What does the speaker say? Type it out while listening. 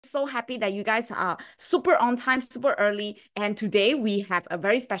so happy that you guys are super on time, super early. And today we have a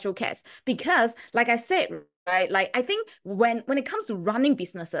very special guest because, like I said, right, like I think when it comes to running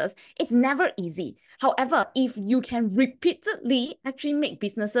businesses, it's never easy. However, if you can repeatedly actually make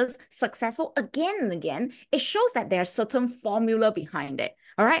businesses successful again and again, it shows that there's certain formula behind it.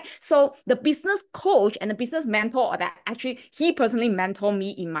 All right. So the business coach and the business mentor that actually he personally mentored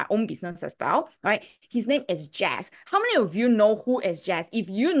me in my own business as well. Right. His name is Jazz. How many of you know who is Jazz? If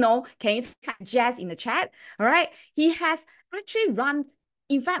you know, can you type Jazz in the chat? All right. He has actually run,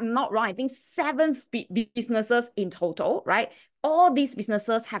 in fact, I'm not wrong, I think seven businesses in total, right? All these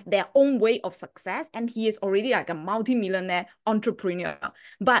businesses have their own way of success, and he is already like a multi-millionaire entrepreneur.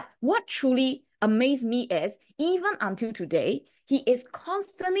 But what truly amazed me is even until today, he is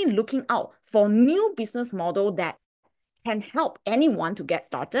constantly looking out for new business model that can help anyone to get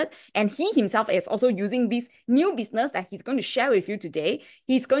started. And he himself is also using this new business that he's going to share with you today.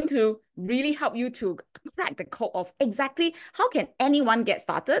 He's going to really help you to crack the code of exactly how can anyone get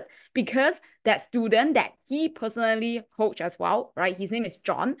started, because that student that he personally coached as well, right? His name is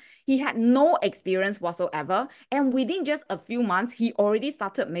John. He had no experience whatsoever. And within just a few months, he already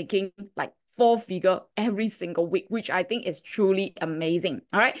started making like four-figure every single week, which I think is truly amazing.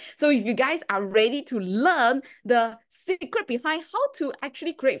 All right. So if you guys are ready to learn the secret behind how to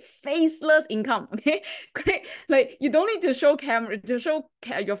actually create faceless income, okay, great. Like you don't need to show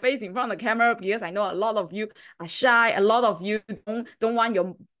your face in front of the camera, because I know a lot of you are shy. A lot of you don't want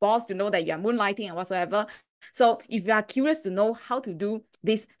your boss to know that you are moonlighting and whatsoever. So if you are curious to know how to do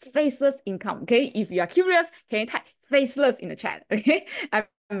this faceless income, okay, if you are curious, can you type faceless in the chat? Okay, I'm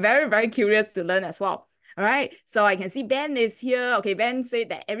very, very curious to learn as well. All right. So I can see Ben is here. Okay, Ben said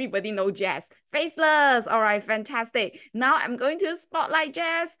that everybody knows Jazz. Faceless. All right, fantastic. Now I'm going to spotlight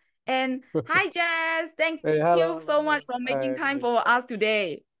Jazz. And hi, Jazz. Thank Hey, you hello, so much hello. for making time for us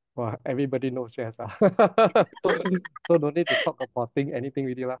today. Well, everybody knows jazz. So no need to talk about anything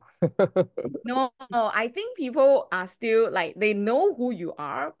with you. Lah. No, I think people are still like, they know who you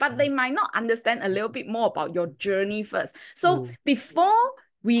are, but they might not understand a little bit more about your journey first. So Mm, before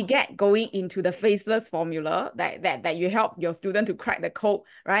we get going into the faceless formula that you help your student to crack the code,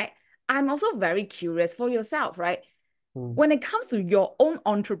 right? I'm also very curious for yourself, right? mm. When it comes to your own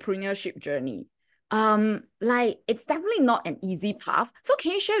entrepreneurship journey, like it's definitely not an easy path. So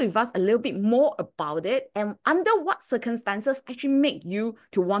can you share with us a little bit more about it, and under what circumstances actually make you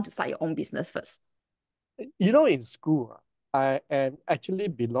to want to start your own business first? In school, I am actually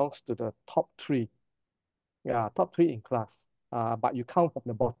belongs to the top three. Yeah, top three in class. But you count from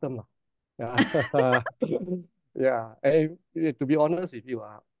the bottom. Lah. Yeah. Yeah. And to be honest with you,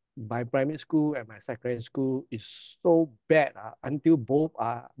 my primary school and my secondary school is so bad until both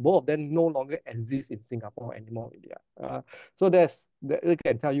of them no longer exist in Singapore anymore. Yeah. So that I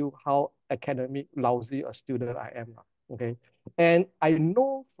can tell you how academic lousy a student I am. Okay. And I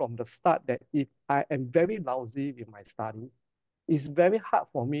know from the start that if I am very lousy with my study, it's very hard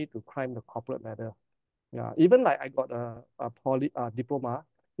for me to climb the corporate ladder. Yeah, even like I got a poly diploma.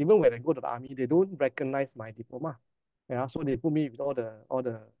 Even when I go to the army, they don't recognize my diploma. Yeah, so they put me with all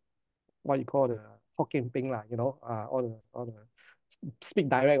the what you call the Hokkien Ping lah, all the speak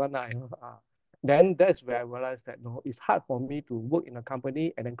direct one lah, Then that's where I realized that no, it's hard for me to work in a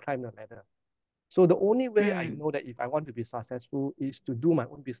company and then climb the ladder. So the only way I Mm, know that if I want to be successful is to do my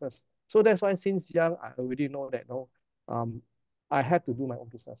own business. So that's why since young I already know that no, um, I have to do my own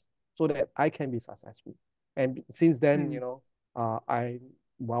business so that I can be successful. And since then, mm, I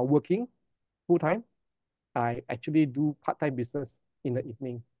while working full time, I actually do part-time business in the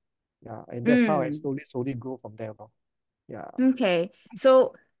evening. Yeah, and that's how I mm. slowly grow from there. Lor. Yeah. Okay.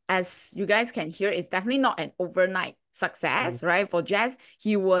 So as you guys can hear, it's definitely not an overnight Mm. success, right? For Jazz,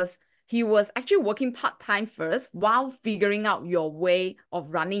 he was actually working part-time first while figuring out your way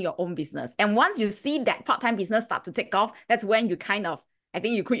of running your own business. And once you see that part-time business start to take off, that's when you kind of, I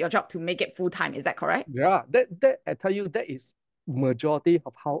think you quit your job to make it full-time. Is that correct? Yeah, that I tell you, that is majority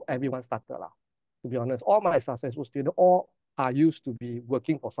of how everyone started lah. To be honest, all my successful students all are used to be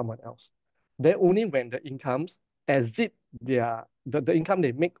working for someone else. Then only when the incomes exceed the income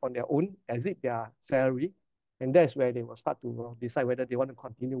they make on their own exceed their salary, and that's where they will start to decide whether they want to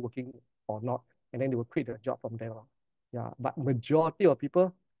continue working or not, and then they will quit the job from there. Lor. Yeah, but majority of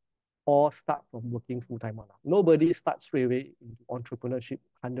people all start from working full time on. Nobody starts straight away into entrepreneurship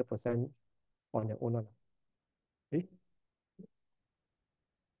 100% on their own. Eh?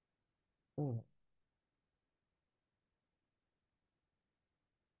 Mm.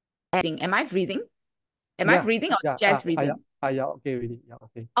 Am I freezing? Am I Yeah, freezing or yeah, Jazz freezing? yeah, okay, really, yeah,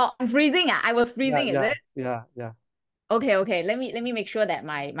 okay. Oh, I'm freezing. I was Yeah, freezing, is yeah, it? yeah, yeah. Okay. Let me make sure that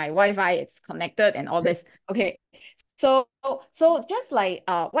my Wi-Fi is connected and all this. Okay. So just like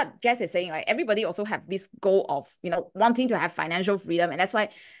what Jess is saying, like everybody also have this goal of, wanting to have financial freedom. And that's why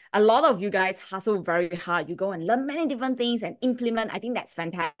a lot of you guys hustle very hard. You go and learn many different things and implement. I think that's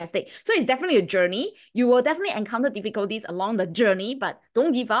fantastic. So it's definitely a journey. You will definitely encounter difficulties along the journey, but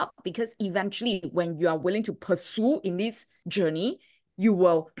don't give up, because eventually when you are willing to pursue in this journey, you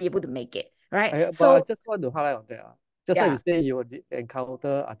will be able to make it. Right. But I So just want to highlight on that. Just like you yeah. say, you will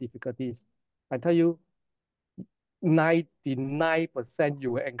encounter difficulties. I tell you, 99%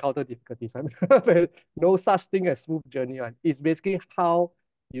 you will encounter difficulties. There's no such thing as smooth journey. Right? It's basically how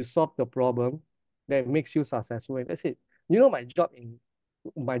you solve the problem that makes you successful. And that's it. You know, my job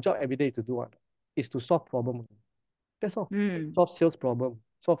every day to do what? Is to solve problem. That's all. Mm, Solve sales problem,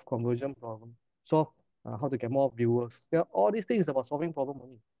 solve conversion problem, solve how to get more viewers. Yeah, all these things about solving problem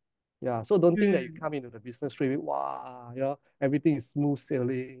only. Yeah, so don't think that you mm. come into the business straight away, wow, everything is smooth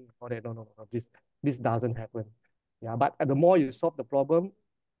sailing, all that. No, no, no, no. This doesn't happen. Yeah, but the more you solve the problem,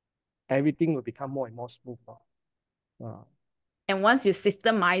 everything will become more and more smooth. Uh, And once you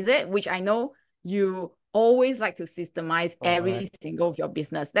systemize it, which I know you always like to systemize every correct, single of your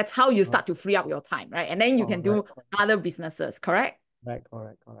business, that's how you correct, start to free up your time, right? And then you can do correct, other businesses, correct? correct,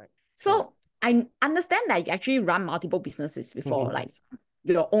 correct, correct, correct. So I understand that you actually run multiple businesses before, Mhm. like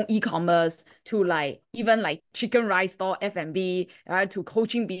your own e-commerce to like even like chicken rice store, F&B, right, to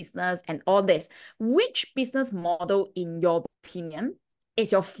coaching business and all this. Which business model, in your opinion,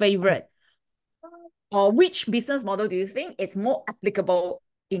 is your favorite? Or which business model do you think is more applicable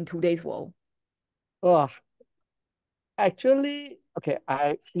in today's world? Oh, actually, okay,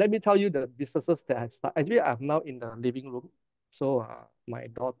 let me tell you the businesses that I've started. Actually, I'm now in the living room. So my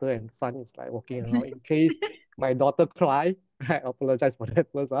daughter and son is like walking around. In case my daughter cry, I apologize for that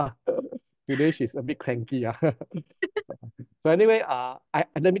first. Today she's a bit cranky. So anyway,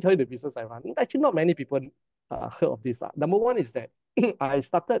 let me tell you the business I run. Actually, not many people heard of this. Number one is that I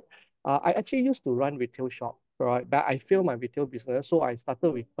actually used to run retail shop, right? But I failed my retail business. So I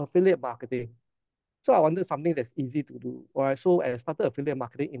started with affiliate marketing. So I wanted something that's easy to do. All right. So I started affiliate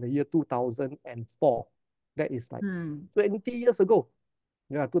marketing in the year 2004. That is like Hmm. 20 years ago.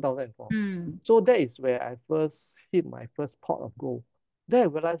 Yeah, 2004. Hmm. So that is where I first hit my first pot of gold. Then I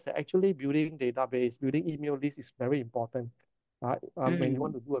realized that actually building database, building email list is very important when you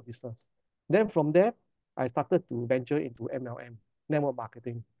want Hmm. to do a business. Then from there, I started to venture into MLM, network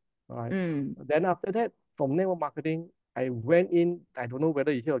marketing. All right. Hmm. Then after that, from network marketing, I went in. I don't know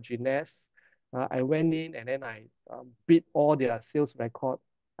whether you hear of Gines. I went in and then I beat all their sales record.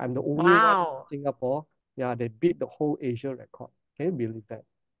 I'm the only one in Wow. Singapore. Yeah, they beat the whole Asia record. Can you believe that?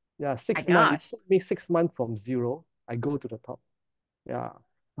 Yeah, My 6 months. It gosh. took me 6 months from zero. I go to the top. Yeah.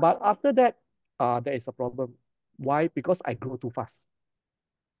 But after that, there is a problem. Why? Because I grew too fast.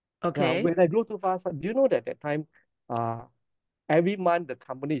 Okay. When I grew too fast, do you know that that time, uh, every month the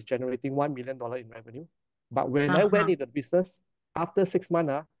company is generating $1 million in revenue. But when I went Uh-huh. into business, after 6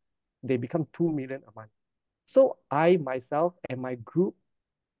 months, they become 2 million a month. So I myself and my group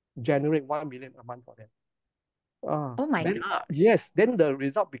generate 1 million a month for them. Oh my Then gosh. yes, then the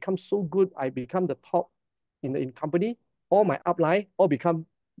result becomes so good. I become the top in company. All my upline all become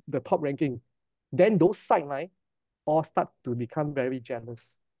the top ranking. Then those sideline all start to become very jealous.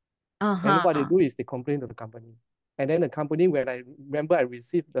 And what they Uh-huh. do is they complain to the company. And then the company, when I remember I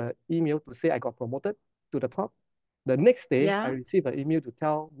received the email to say I got promoted to the top, the next day I Yeah. received an email to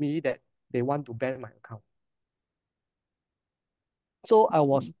tell me that they want to ban my account. So I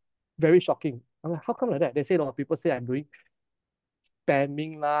was very shocking. I'm like, how come like that? They say a lot of people say I'm doing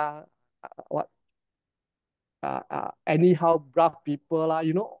spamming lah, what anyhow rough people lah,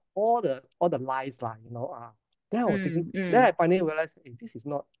 all the lies lah. Then I was thinking, Mm, then I mm, finally realized, hey, this is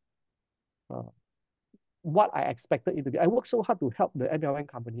not uh, what I expected it to be. I worked so hard to help the MLM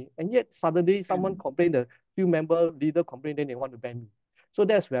company, and yet suddenly someone mm, complained, the few member leader complained, then they want to ban me. So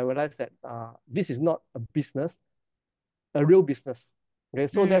that's where I realized that this is not a business, a real business. Okay,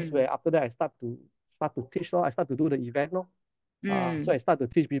 so that's mm, where after that I start to teach. I start to do the event. So I mm, start to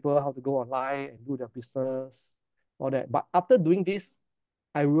teach people how to go online and do their business, all that. But after doing this,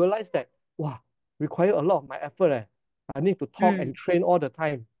 I realized that, wow, require a lot of my effort. I need to talk and mm, train all the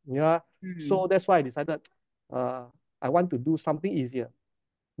time. Yeah. mm, So that's why I decided uh, I want to do something easier.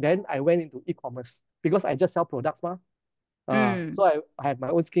 Then I went into e-commerce because I just sell products. So mm, I have my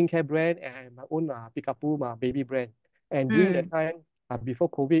own skincare brand and I have my own Pikapu, my baby brand. And during that mm, time, before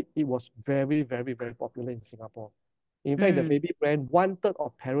COVID, it was very, very, very popular in Singapore. In fact, the mm. baby brand, one third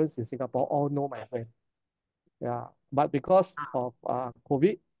of parents in Singapore all know my brand. Yeah. But because of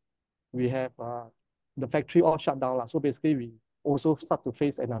COVID, we have the factory all shut down lah. So basically, we also start to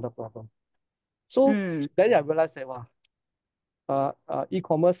face another problem. So Mm. then I realized that, wow,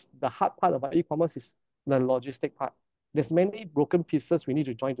 e-commerce, the hard part about e-commerce is the logistic part. There's many broken pieces we need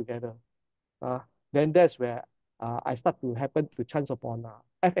to join together. Uh, then that's where I start to happen to chance upon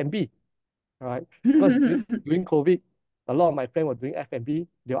F&B, right? Because during COVID, a lot of my friends were doing F&B.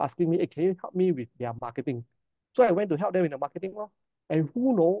 They were asking me, hey, can you help me with their marketing? So I went to help them in the marketing. Lor. And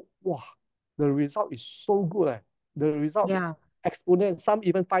who know, wow, the result is so good. The result Yeah, exponent, some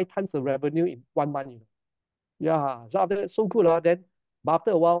even 5 times the revenue in 1 month. Yeah, so after that, so good. Then, but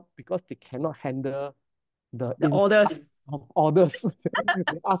after a while, because they cannot handle the the influx orders. of orders, they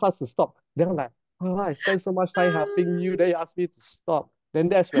ask us to stop. Then I'm like, oh, I spend so much time helping you. Then you ask me to stop. Then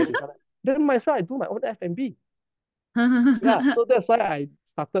that's where I decided, then might as well I do my own F&B. Yeah, so that's why I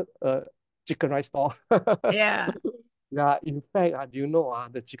started a chicken rice store. Yeah, Yeah, in fact, do you know,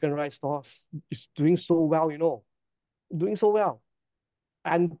 the chicken rice store is doing so well, doing so well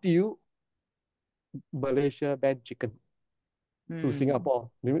until Malaysia banned chicken to mm, Singapore.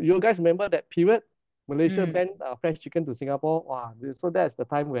 You guys remember that period? Malaysia mm, banned fresh chicken to Singapore. Wow, so that's the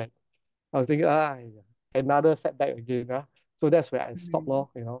time when I was thinking, another setback again. So that's where I stopped, mm, lor.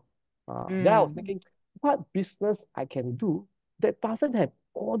 Then I was mm. thinking, what business I can do that doesn't have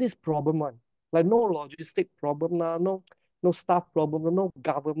all this problem one, like no logistic problem, no staff problem, no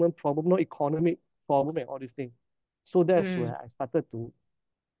government problem, no economic problem, and all these things. So that's Mm, where I started to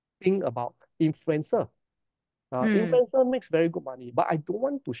think about influencer. mm. Influencer makes very good money, but I don't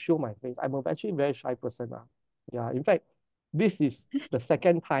want to show my face. I'm actually a very shy person. Yeah, in fact, this is the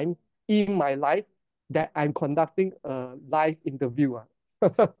second time in my life that I'm conducting a live interview.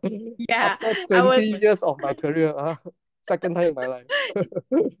 Yeah, After I 20 was years of my career, second time in my life.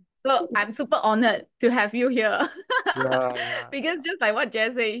 so I'm super honored to have you here. Yeah, yeah. Because just like what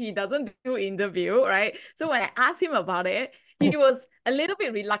Jess said, he doesn't do interview, right? So when I asked him about it, he was a little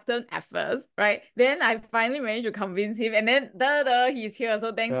bit reluctant at first, right? Then I finally managed to convince him, and then he's here.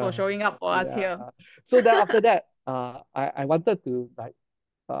 So thanks for Yeah, showing up for us yeah. here. So then after that, I wanted to like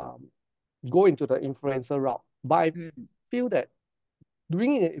um, go into the influencer route, but I Mm, feel that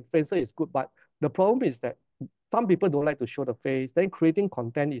doing an influencer is good, but the problem is that some people don't like to show the face. Then creating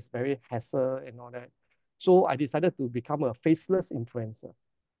content is very hassle and all that. So I decided to become a faceless influencer.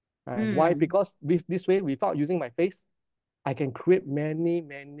 And why? mm. Because with this way, without using my face, I can create many,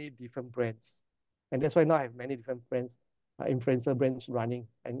 many different brands. And that's why now I have many different brands, influencer brands running.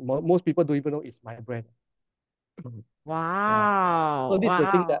 And most people don't even know it's my brand. Yeah. So Wow, this is the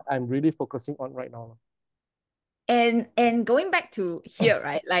thing that wow. I'm really focusing on right now. And going back to here,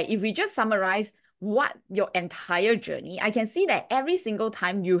 right? Like if we just summarize what your entire journey, I can see that every single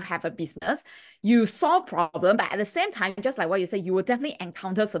time you have a business, you solve problem, but at the same time, just like what you said, you will definitely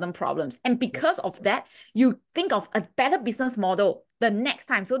encounter certain problems. And Yeah. because of that, you think of a better business model the next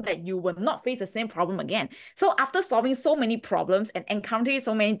time so that you will not face the same problem again. So after solving so many problems and encountering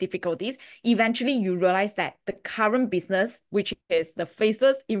so many difficulties, eventually you realize that the current business, which is the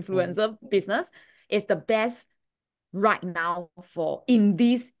faceless Mm. influencer business, is the best right now for in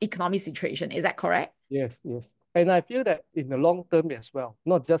this economic situation. Is that correct? Yes, yes. And I feel that in the long term as well,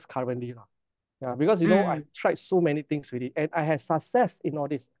 not just currently. Lah. Yeah, because I've Mm, tried so many things with it and I have success in all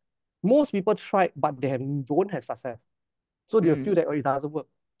this. Most people tried, but don't have success. So they feel mm, that it doesn't work.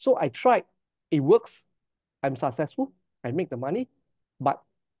 So I tried, it works, I'm successful, I make the money, but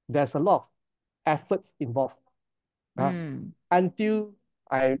there's a lot of efforts involved. Uh, mm. until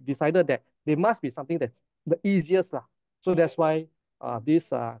I decided that there must be something that's the easiest. Lah. So that's why this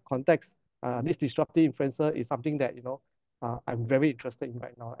context, this disruptive influencer is something that, I'm very interested in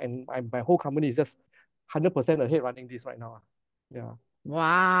right now. And my whole company is just 100% ahead running this right now. Yeah.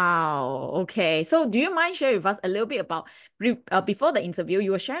 Wow. Okay. So do you mind sharing with us a little bit about before the interview,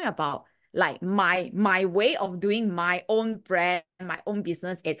 you were sharing about like my way of doing my own brand, my own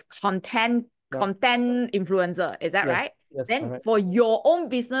business. It's Yeah. content influencer. Is that Yes. right? Yes. Then Correct. for your own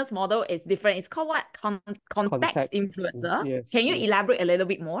business model, it's different. It's called what? Context Context. influencer. Yes. Can you Yes. elaborate a little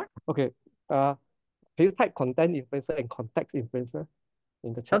bit more? Okay. Uh, can you type content influencer and context influencer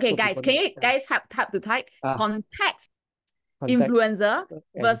in the chat Okay, so guys, people can know? you guys have to type Ah, context context influencer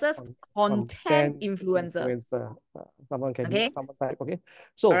and versus content content influencer? influencer. Okay, Someone type. Okay.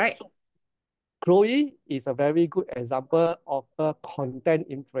 all So right. Chloe is a very good example of a content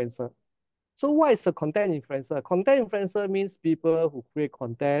influencer. So what is a content influencer? Content influencer means people who create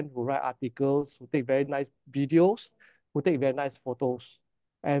content, who write articles, who take very nice videos, who take very nice photos.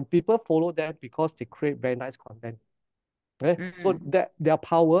 And people follow them because they create very nice content. Okay? So Mm, that their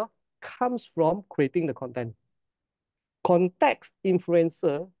power comes from creating the content. Context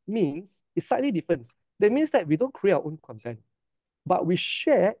influencer means it's slightly different. That means that we don't create our own content, but we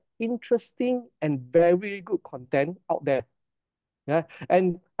share interesting and very good content out there. Yeah,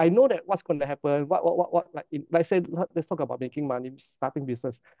 and I know that what's going to happen. Like, let's say, let's talk about making money, starting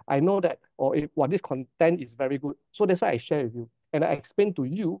business. I know that, or if what this content is very good, so that's why I share with you, and I explain to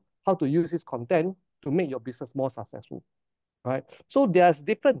you how to use this content to make your business more successful, right? So there's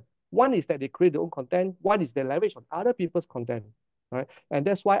different. One is that they create their own content. One is they leverage on other people's content, right? And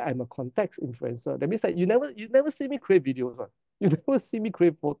that's why I'm a context influencer. That means that you never see me create videos, right? You never see me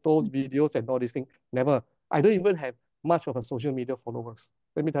create photos, videos, and all these things. Never. I don't even have much of a social media followers.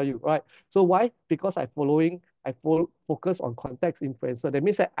 Let me tell you, right? So why? Because I focus on context influencer. That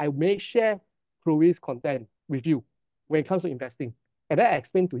means that I may share Chloe's content with you when it comes to investing, and then I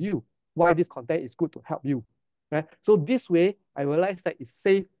explain to you why this content is good to help you, right? So this way, I realized that it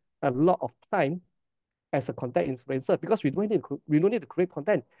saves a lot of time as a content influencer because we don't need to create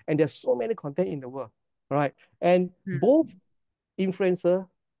content, and there's so many content in the world, right? And Mm, both influencer,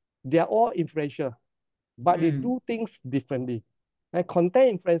 they are all influential, but they mm, do things differently. And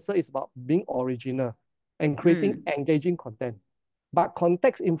content influencer is about being original and creating mm, engaging content. But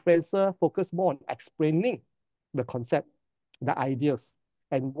context influencer focus more on explaining the concept, the ideas,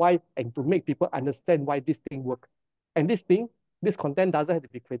 and why, and to make people understand why this thing work. And this content doesn't have to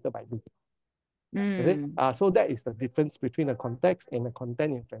be created by me. Okay? mm, So that is the difference between a context and a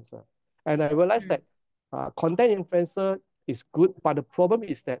content influencer. And I realized mm. that content influencer is good, but the problem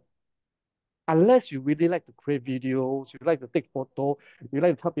is that unless you really like to create videos, you like to take photo, you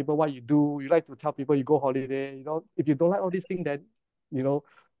like to tell people what you do, you like to tell people you go holiday, if you don't like all these things, then, you know,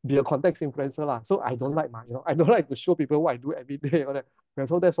 be a context influencer lah. So I don't like I don't like to show people what I do every day. All that. And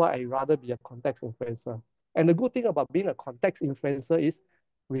so that's why I rather be a context influencer. And the good thing about being a context influencer is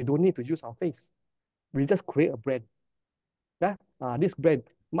we don't need to use our face. We just create a brand. Yeah, this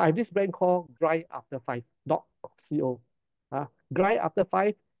brand called Grind After Five dot co. Grind After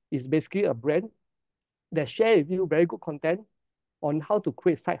Five is basically a brand that share with you very good content on how to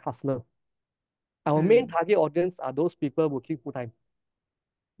create side hustler. Our main Mm, target audience are those people working full time,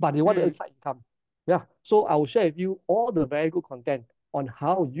 but they want to earn mm, side income. Yeah, so I will share with you all the very good content on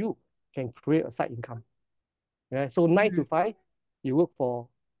how you can create a side income. Yeah, so nine to mm. five, you work for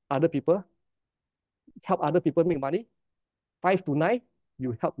other people, help other people make money. 5 to 9,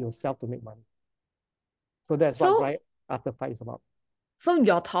 you help yourself to make money. So that's what So, Grind After Five is about. so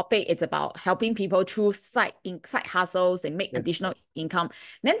your topic is about helping people through side hustles and make Yes, additional income.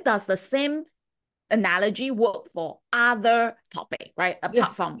 Then does the same analogy work for other topic, right? Apart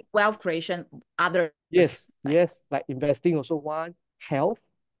yes, from wealth creation, others yes, like yes. Like investing also one, health.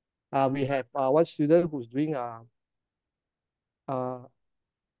 We have one student who's doing uh,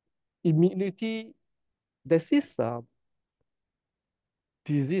 immunity. There's this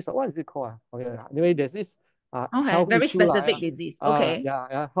disease. What is it called? Okay, anyway, there's this okay, health very issue lah. specific disease. Okay.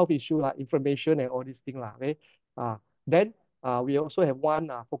 Yeah, health issue lah, inflammation and all these things lah. Okay. Then we also have one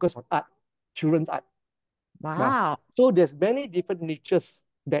focus on art, children's art. Yeah. Wow. So there's many different niches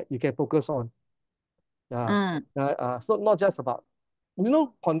that you can focus on. Yeah. Mm, So not just about,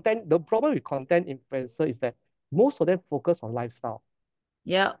 content. The problem with content influencer is that most of them focus on lifestyle.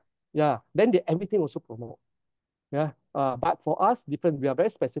 yeah. Yeah. Then they everything also promote. Yeah. But for us, different. We are very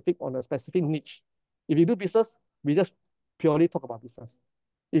specific on a specific niche. If you do business, we just purely talk about business.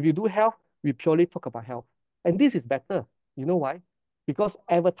 If you do health, we purely talk about health. And this is better. You know why? Because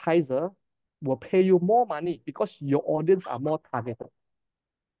advertiser will pay you more money because your audience are more targeted.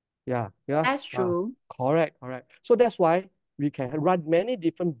 Yeah, yeah. That's true. Correct, correct. So that's why we can run many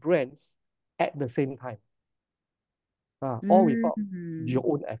different brands at the same time. All without Mm, your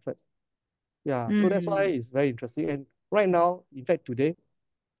own effort. Yeah, so that's why mm. it's very interesting. And right now, in fact, today,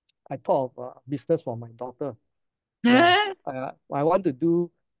 I thought of business for my daughter. Yeah, I want to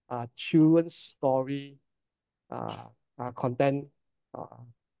do children's story uh, content uh,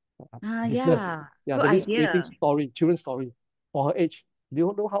 business. Yeah. Yeah, Good that means creating idea. story, children's story for her age. Do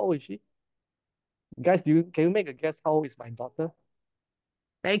you know how old is she? Guys, can you make a guess how old is my daughter?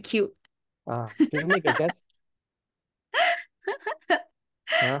 Very cute. Can you make a guess?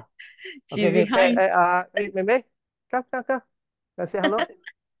 Uh, okay, She's okay. behind. Hey, Mei, come, come, come. Let's say hello.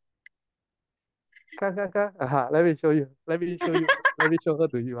 Come, come, come. Let me show you. Let me show you. Let me show her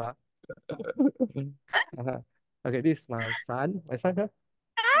to you. Uh-huh. Okay, this is my son. My son, huh?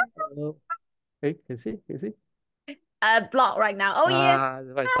 Hello. Hey, can you see? Can you see? Block right now. Oh yes. This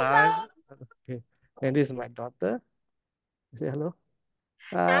is my son. Hello. Okay. And this is my daughter. Say hello.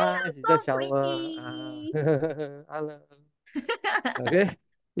 Hello, She just so shower. pretty. Hello. Okay.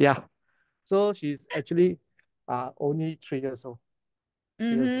 Yeah. So she's actually only 3 years old. 3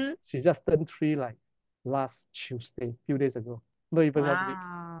 years old. Mm-hmm. She just turned three like last Tuesday, few days ago, not even 1 week.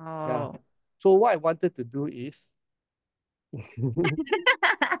 Yeah. Wow. So what I wanted to do is,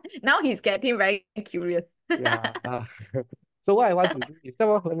 Now he's getting very curious. yeah. So what I want to do is, come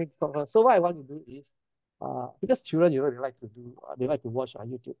on, let me talk first. So what I want to do is, because children, they like to do, they like to watch on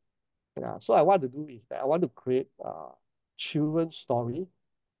YouTube. Yeah. So I want to do is that I want to create children's story,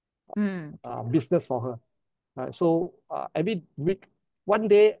 Mm, business for her. So every week, one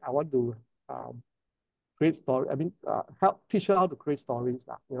day, I want to um, create story. I mean, help teach her how to create stories,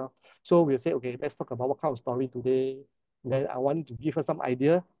 you know. So we'll say, okay, let's talk about what kind of story today. Then I want to give her some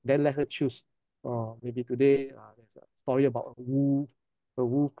idea. Then let her choose. Maybe today there's a story about a wolf. The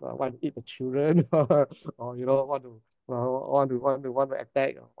wolf want to eat the children, or want to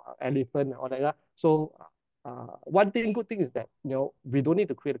attack elephant and all that. Yeah. So one thing, good thing is that we don't need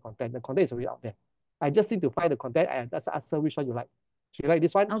to create the content. The content is already out there. I just need to find the content and just ask her which one you like. So you like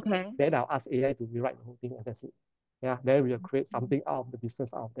this one? okay. Then I'll ask AI to rewrite the whole thing and that's it. Yeah, then we'll create something out of the business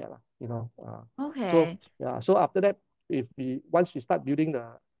out of there, So Okay. yeah, so after that, if we once we start building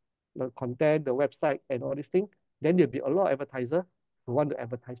the content, the website and all these things, then there'll be a lot of advertiser who want to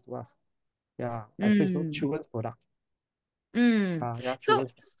advertise to us. Yeah, especially so Mm. children's product. Mm. Yeah, So,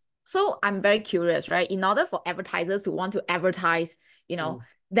 children's. so I'm very curious, right? In order for advertisers to want to advertise, Mm,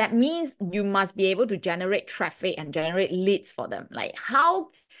 that means you must be able to generate traffic and generate leads for them. Like how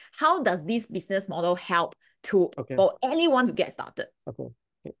does this business model help to okay, for anyone to get started? okay.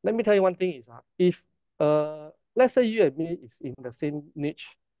 Okay. Let me tell you one thing is if let's say you and me is in the same niche,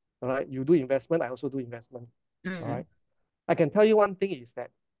 all right, you do investment, I also do investment. All Mm. right. I can tell you one thing is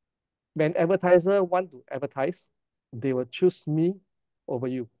that when advertiser want to advertise, they will choose me over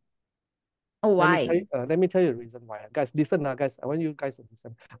you. Oh, Let me tell why? you, let me tell you the reason why. Guys, listen, guys. I want you guys to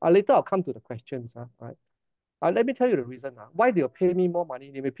listen. Later I'll come to the questions. All right. Let me tell you the reason. Why they'll pay me more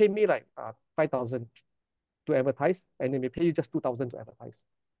money. They may pay me like 5,000 to advertise, and they may pay you just 2,000 to advertise.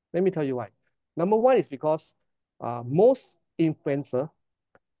 Let me tell you why. Number one is because most influencer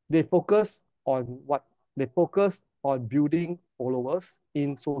they focus on what? They focus on building followers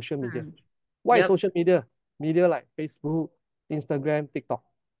in social media. Mm. What is Yep. social media? Media like Facebook, Instagram, TikTok.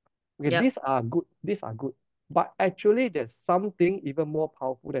 Okay, Yep. these are good. These are good. But actually, there's something even more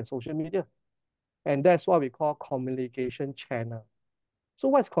powerful than social media. And that's what we call communication channel. So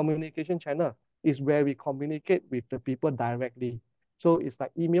what's communication channel? Is where we communicate with the people directly. So it's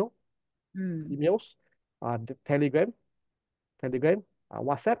like Mm. emails, the Telegram,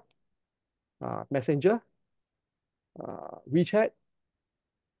 WhatsApp, Messenger, WeChat,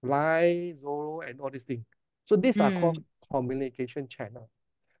 Line, Zoro, and all these things. So these are called Mm. communication channel.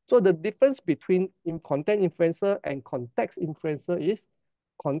 So the difference between in content influencer and context influencer is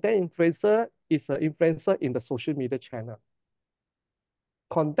content influencer is an influencer in the social media channel.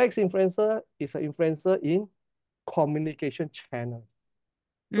 Context influencer is an influencer in communication channel.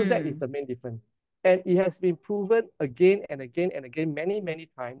 So that is Mm. the main difference. And it has been proven again and again and again many, many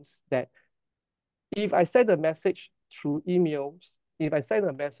times that if I send a message through emails, if I send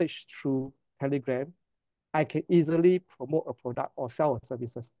a message through Telegram, I can easily promote a product or sell a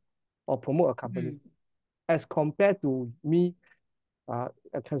services or promote a company Mm. as compared to me,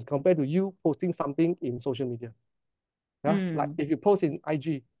 as compared to you posting something in social media. Yeah, like Mm. if you post in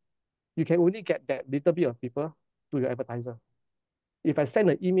IG, you can only get that little bit of people to your advertiser. If I send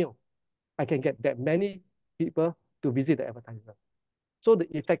an email, I can get that many people to visit the advertiser. So the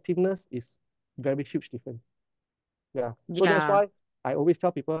effectiveness is very huge difference. Yeah. So that's Yeah. why I always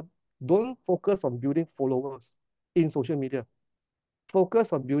tell people, don't focus on building followers in social media.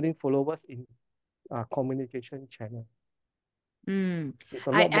 Focus on building followers in communication channel. Mm. It's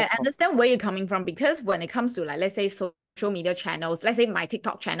a I, lot I more powerful. understand where you're coming from because when it comes to like let's say social media channels, let's say my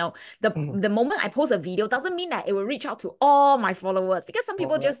TikTok channel, the moment I post a video doesn't mean that it will reach out to all my followers because some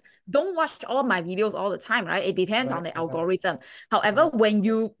people Correct, just don't watch all my videos all the time, right? It depends on correct, the correct, algorithm. However, correct. when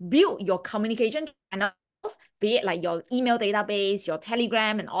you build your communication channel, be it like your email database, your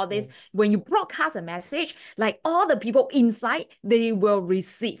Telegram, and all this, Mm, when you broadcast a message, like all the people inside, they will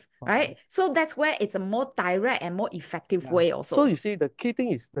receive, right? correct. So that's where it's a more direct and more effective Yeah. way So also. you see, the key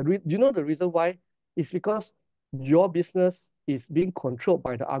thing is you know the reason why? It's because your business is being controlled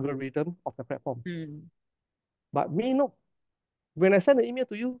by the algorithm of the platform. Mm, But me, no. When I send an email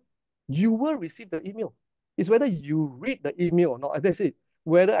to you, you will receive the email. It's whether you read the email or not. That's it.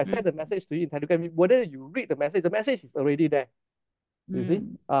 Whether I send a mm, message to you in Telegram, whether you read the message is already there. You see?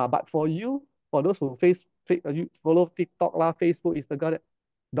 mm. But for you, for those who you follow TikTok, Facebook, Instagram,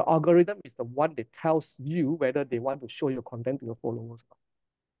 the algorithm is the one that tells you whether they want to show your content to your followers.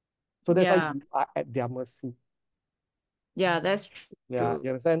 So that's why Yeah. you are at their mercy. Yeah, that's Yeah, true. you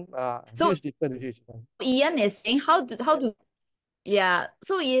understand? So Huge difference, huge difference. Ian is saying how to yeah.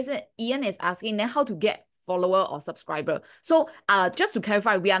 So Ian is asking then how to get follower or subscriber. So just to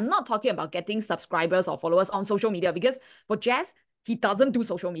clarify, we are not talking about getting subscribers or followers on social media because for Jazz, he doesn't do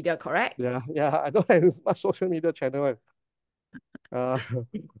social media, correct? Yeah, yeah, I don't have much social media channel. Uh,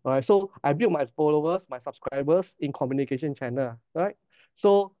 all right, so I build my followers, my subscribers in communication channel, right?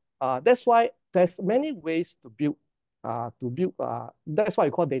 So that's why there's many ways to build, that's why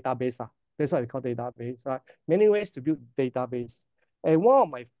we call database. That's why we call database, right? Many ways to build database. And one of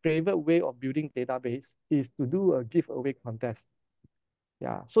my favorite way of building database is to do a giveaway contest.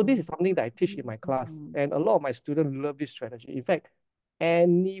 Yeah, so this is something that I teach in my class, Mm. and a lot of my students love this strategy. In fact,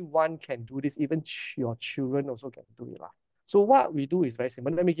 anyone can do this, even your children also can do it. So what we do is very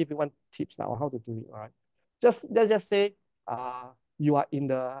simple. Let me give you one tips now on how to do it. All right, let's just say you are in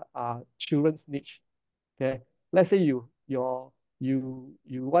the children's niche. Okay, let's say you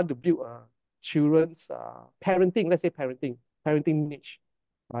want to build a children's parenting. Let's say parenting niche,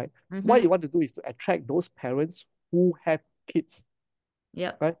 right? What Mm-hmm. you want to do is to attract those parents who have kids,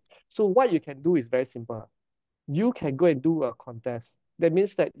 Yep. right? So what you can do is very simple. You can go and do a contest. That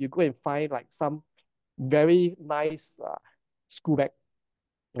means that you go and find like some very nice school bag.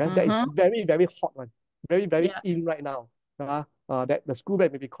 Right? That is Uh-huh. very, very hot one. Very, very Yeah. in right now. That the school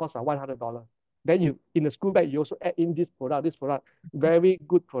bag maybe cost $100. Then you in the school bag, you also add in this product, very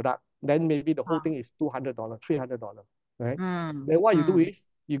good product. Then maybe the whole Wow. thing is $200, $300. Right? Mm, Then what you do mm, is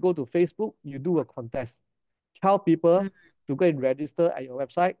you go to Facebook, you do a contest. Tell people mm. to go and register at your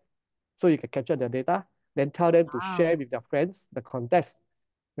website so you can capture the data, then tell them to share Wow. with their friends the contest,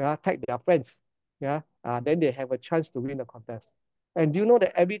 yeah, tag their friends, yeah, then they have a chance to win the contest. And do you know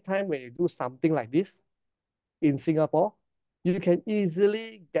that every time when you do something like this in Singapore, you can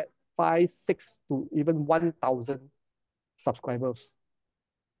easily get five, six to even 1,000 subscribers.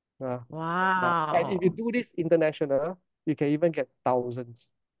 Uh, and if you Wow. do this international, you can even get thousands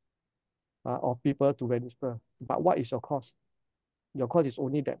of people to register. But what is your cost? Your cost is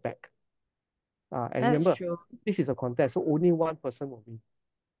only that back. And That's remember, true. this is a contest, so only one person will win.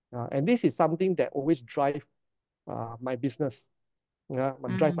 And this is something that always drive my business. Yeah,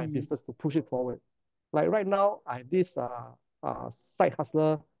 drive my Mm, business to push it forward. Like right now, I have this side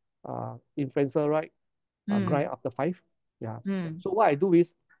hustler influencer, right? mm, Grind after five. Yeah. mm, So what I do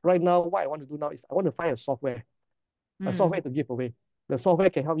is right now, what I want to do now is I want to find a mm. software to give away. The software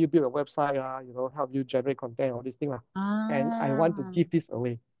can help you build a website, help you generate content, all these things. And I want to Ah. give this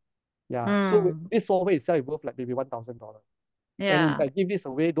away. Yeah. So Mm. this software itself is worth like maybe $1,000. And if Yeah, I give this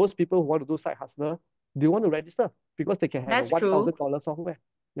away, those people who want to do side hustler, they want to register because they can have a that's true. $1,000 software.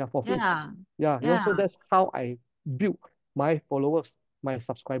 Yeah, for free. Yeah, Yeah, so yeah. that's how I build my followers, my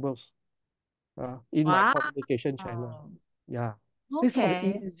subscribers in my Wow. communication channel. Yeah. This is one of the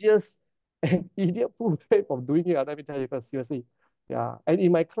Okay. easiest and idiot proof way of doing it. Let me tell you first, seriously. Yeah. And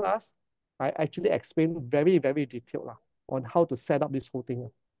in my class, I actually explain very, very detailed on how to set up this whole thing.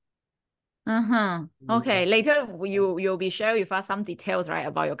 Uh-huh. Yeah. Okay. Later you'll be sharing with us some details, right,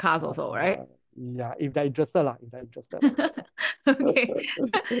 about your cars also, right? Yeah, if they're interested, if they're interested. Okay.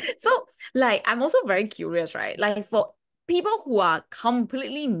 So, like, I'm also very curious, right? Like, for people who are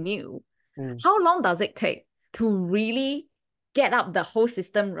completely new, Mm, how long does it take to really get up the whole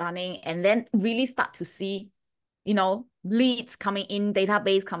system running and then really start to see, leads coming in,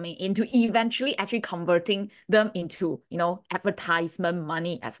 database coming in to eventually actually converting them into, advertisement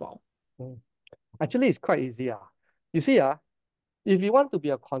money as well? mm. Actually, it's quite easy. You see, if you want to be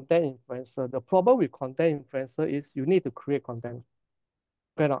a content influencer, the problem with content influencer is you need to create content.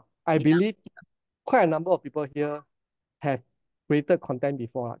 Right now, I Yeah. believe quite a number of people here have created content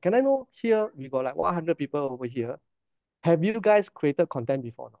before. Can I know here, we got like 100 people over here. Have you guys created content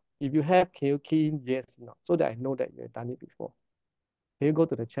before? Now? If you have, can you key in yes, so that I know that you have done it before? Can you go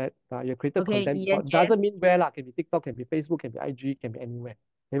to the chat? You created Okay, content before. Ian, Doesn't yes. mean where, can be TikTok, can be Facebook, can be IG, can be anywhere.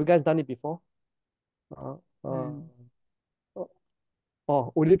 Have you guys done it before? Uh, uh, Mm.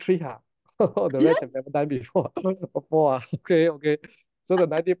 oh, only three, huh? The rest have never done before. Four, okay, okay. So the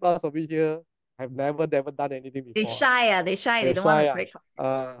 90 plus over here have never done anything They before. shy, they shy, they They don't want to shy. create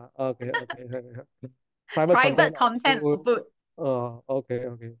Okay, okay. Private private content of content food. for food. Okay,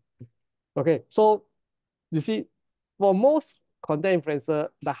 okay. Okay, so you see, for most content influencer,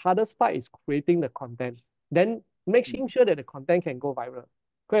 the hardest part is creating the content. Then making sure that the content can go viral.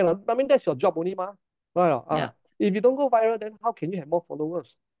 Correct or not? I mean, that's your job only, ma. Right? Or not? Yeah. If you don't go viral, then how can you have more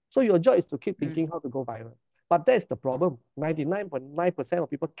followers? So your job is to keep Mm. thinking how to go viral. But that's the problem. 99.9% of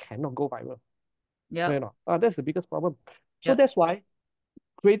people cannot go viral. Right? Or Yep. not? That's the biggest problem. So Yep. that's why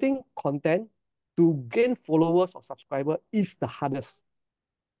creating content to gain followers or subscriber is the hardest.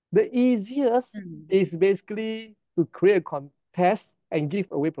 The easiest Mm. is basically to create a contest and give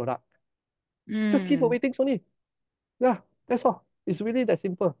away product. Just give Mm. away things only. Yeah, that's all. It's really that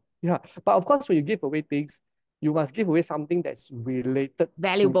simple. Yeah. But of course, when you give away things, you must give away something that's related to your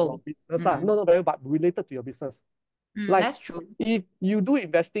Valuable. business. Mm. Not very, but related to your business. Mm, Like that's true. if you do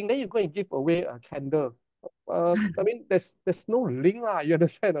investing, then you go and give away a candle. I mean, there's no link lah. You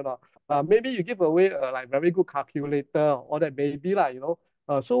understand or not? Maybe you give away a like very good calculator or that maybe lah.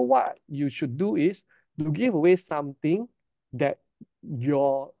 So what you should do is to give away something that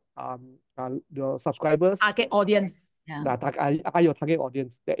your subscribers Target audience. Yeah. are your target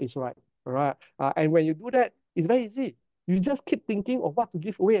audience. That is right. All right. And when you do that, it's very easy. You just keep thinking of what to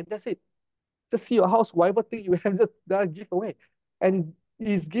give away, and that's it. Just see your house, whatever thing you have, just give away. And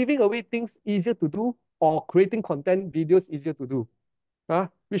is giving away things easier to do or creating content videos easier to do?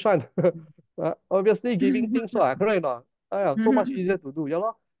 Which one? Obviously, giving things, correct or not? So much easier to do. Yeah,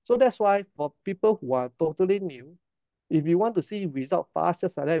 lor. So that's why for people who are totally new, if you want to see result fast,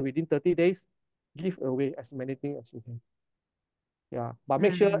 just like that within 30 days, give away as many things as you can. Yeah. But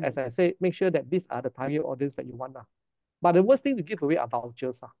make sure, as Mm. I say, make sure that these are the target audience that you want. But the worst thing to give away are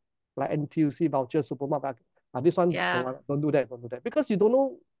vouchers, like NTUC vouchers, supermarket. This one don't Yeah. want, don't do that because you don't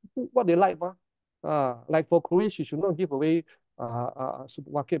know what they like, ma. Like for Korea, she should not give away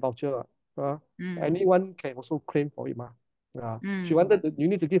supermarket voucher. Mm. Anyone can also claim for it, ma. Mm. You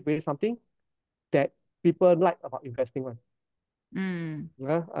need to give away something that people like about investing one. Mm.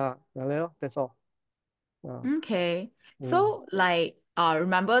 That's all. Uh, Okay. mm, So like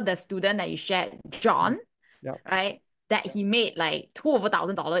remember the student that you shared, mm, John, yeah. right? That he made like two over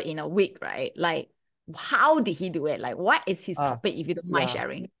 $1,000 in a week, right? Like how did he do it? Like what is his Ah, topic if you don't mind yeah.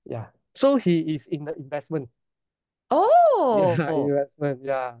 sharing? Yeah. So he is in the investment. Yeah, Oh. investment.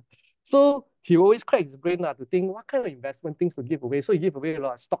 Yeah. So he always cracks his brain to think what kind of investment things to give away. So he give away a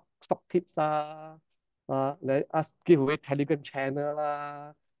lot of stock tips let us give away Telegram channel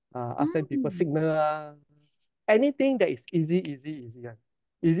ask them people Mm. signal anything that is easy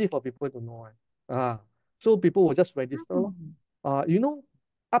easy for people to know. So people will just register. Lor. Mm.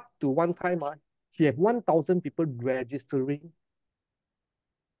 Up to one time, he have 1,000 people registering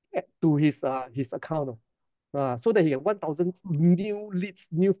to his account. So that he have 1,000 new leads,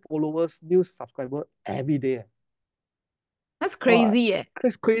 new followers, new subscriber every day. That's Wow, crazy, eh?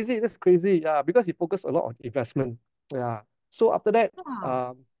 that's crazy. That's crazy. Yeah, because he focused a lot on investment. Yeah. So after that,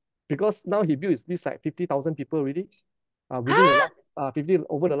 Wow. because now he built this like 50,000 people already, within the Huh? last 50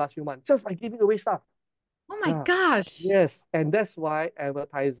 over the last few months, just by giving away stuff. Oh my Yeah. gosh. Yes, and that's why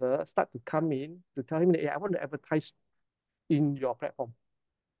advertisers start to come in to tell him that, hey, I want to advertise in your platform.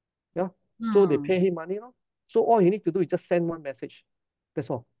 Yeah. So they Hmm. pay him money, no? So all he need to do is just send one message. That's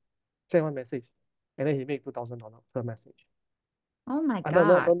all. Send one message. And then he make $2,000 per message. Oh my No,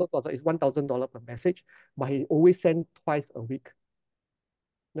 no, God. no, no, it's $1,000 per message, but he always send twice a week.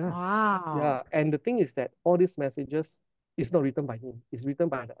 Yeah. Wow. Yeah. And the thing is that all these messages is not written by him, it's written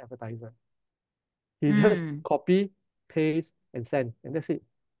by the advertiser. He just Mm. copy, paste, and send, and that's it.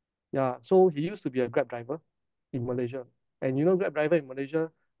 Yeah. So he used to be a Grab driver in Malaysia. And Grab driver in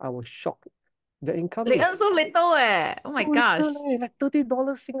Malaysia, I was shocked. The income They is earn so little, eh? Oh my so little, gosh. like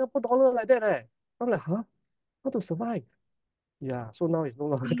 $30 Singapore dollar like that. I'm like, huh? How to survive? Yeah, so now he's no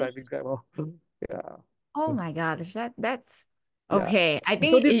longer driving Grab. Yeah. Oh my gosh. That's Yeah. okay. I So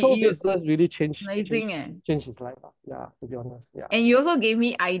think this whole you business really amazing, eh? changed his life. Yeah, to be honest. Yeah. And you also gave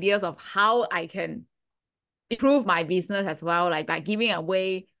me ideas of how I can improve my business as well, like by giving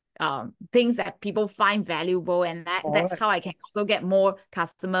away things that people find valuable, and that's Correct. how I can also get more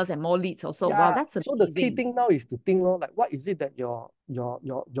customers and more leads also. Wow, Yeah. that's So the key amazing. thing now is to think, like, what is it that your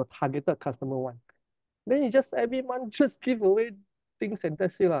targeted customer want? Then you just every month just give away things and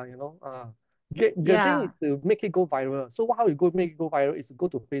that's it, the thing is Yeah. to make it go viral. So how you go make it go viral is to go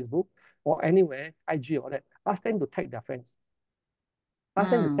to Facebook or anywhere, IG or that. Ask them to tag their friends. Ask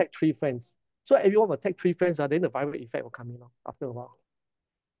them to Mm. tag three friends. So everyone will tag three friends, then the viral effect will come in after a while.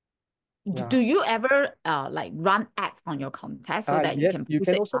 Do Yeah. you ever like run ads on your contest so that you Yes, can you push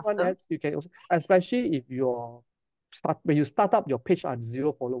can it also run faster? ads. You can also, especially if when you start up your page at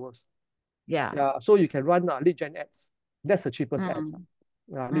 0 followers. Yeah. Yeah, so you can run lead gen ads. That's the cheapest ads. Mm.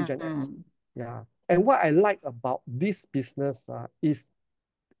 Lead Mm. gen ads. Mm. Yeah. And what I like about this business is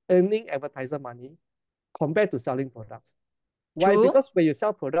earning advertiser money compared to selling products. Why? True. Because when you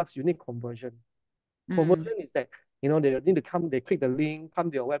sell products, you need conversion. Mm. Conversion is that, they need to come, they click the link,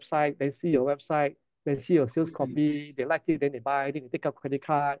 come to your website, then see your website, then see your sales Mm. copy, they like it, then they buy, then they take out credit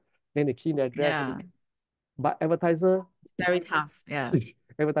card, then they key in their address, then Yeah. but advertiser, It's very tough. Yeah.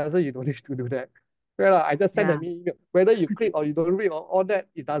 advertiser, you don't need to do that. Yeah, I just send Yeah. an email. Whether you click or you don't read or all that,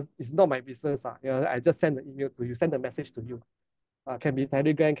 it's not my business. Yeah, I just send the email to you, send the message to you. Can be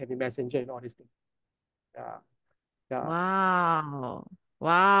Telegram, can be Messenger, and all these things. Yeah, yeah. Wow.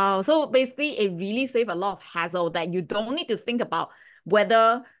 Wow. So basically it really save a lot of hassle that you don't need to think about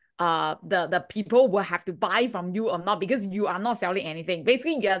whether the people will have to buy from you or not because you are not selling anything.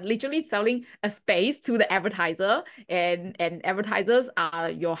 Basically, you're literally selling a space to the advertiser and advertisers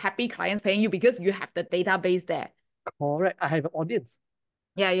are your happy clients paying you because you have the database there. Correct. I have an audience,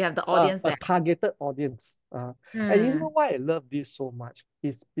 Yeah, you have the audience a there. targeted audience. And you know Hmm. why I love this so much?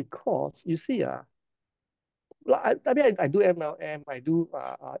 Is because you see, like, I mean, I do MLM, I do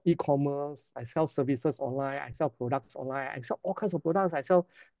e-commerce, I sell services online, I sell products online, I sell all kinds of products. I sell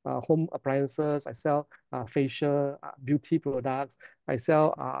home appliances, I sell facial beauty products, I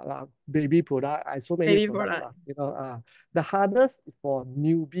sell baby product, I so many Maybe products. product. The hardest for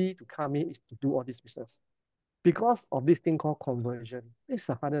newbie to come in is to do all this business because of this thing called conversion. It's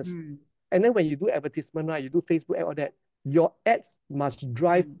the hardest. Hmm. And then when you do advertisement, right, you do Facebook ad, all that, your ads must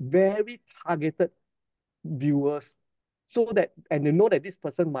drive Hmm. very targeted viewers so that and you know that this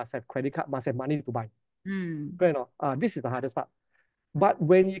person must have credit card, must have money to buy. Hmm. Right or not? This is the hardest part. But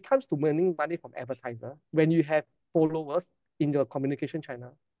when it comes to earning money from advertiser, when you have followers in your communication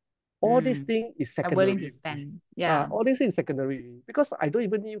channel, all these Hmm. thing is I'm willing to secondary. spend. Yeah. All this is secondary because I don't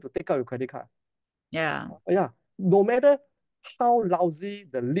even need you to take out your credit card. Yeah. Yeah, no matter how lousy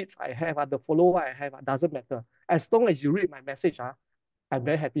the leads I have, the follower I have, doesn't matter. As long as you read my message, I'm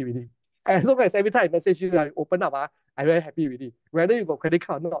very happy with it. As long as every time I message you, I open up, I'm very happy with it. Whether you got credit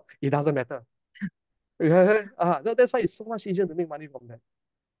card or not, it doesn't matter. Yeah, that's why it's so much easier to make money from that.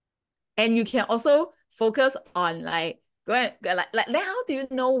 And you can also focus on like going like then how do you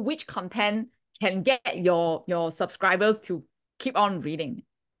know which content can get your subscribers to keep on reading?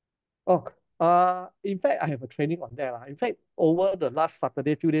 Oh, in fact, I have a training on that. In fact, over the last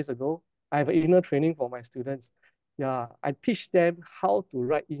Saturday, few days ago, I have an inner training for my students. Yeah, I teach them how to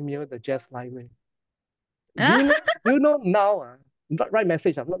write email the just line way. Do you know? Do you know now? Not write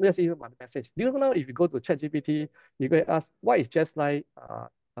message. I'm not just even about the message. Do you know if you go to ChatGPT, you go and ask what is just like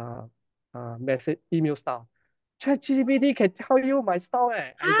uh message email style? ChatGPT can tell you my style.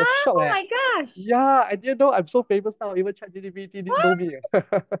 I was shocked. Oh my gosh. Yeah, I didn't know I'm so famous now. Even ChatGPT didn't know me.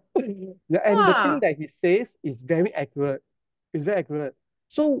 Yeah, and the thing Wow. that he says is very accurate. It's very accurate.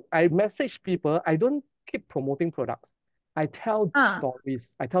 So I message people. I don't keep promoting products. I tell Ah.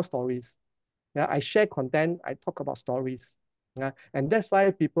 stories. I tell stories. Yeah, I share content, I talk about stories. Yeah, and that's why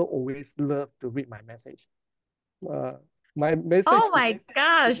people always love to read my message. Uh, my Oh message my is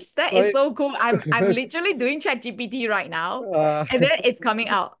gosh. That is right. so cool. I'm literally doing ChatGPT right now. uh, And then it's coming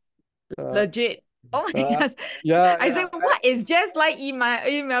out. uh, Legit. Oh my uh, gosh. yeah, I think yeah, what is just like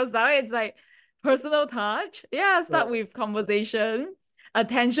email style. It's like personal touch. Yeah, start uh, with conversation,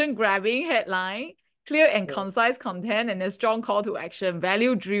 attention grabbing headline, clear and uh, concise content, and a strong call to action,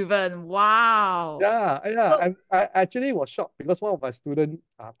 value driven. Wow. yeah. So I actually was shocked because one of my students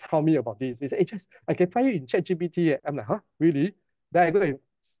told me about this. He said, "Hey, just I can find you in ChatGPT." I'm like, huh, really? Then I go and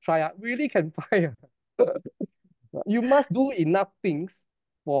try out. Really can find. You must do enough things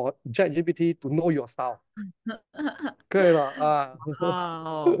for ChatGPT to know your style. 可以了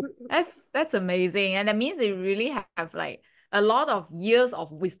wow. That's amazing. And that means they really have like a lot of years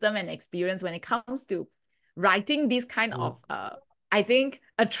of wisdom and experience when it comes to writing this kind Mm, of I think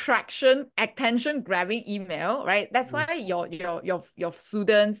attention grabbing email, right? That's mm. why your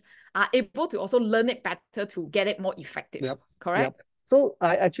students are able to also learn it better to get it more effective, Yep, correct? yep. So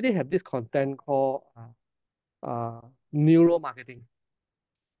I actually have this content called neuro marketing.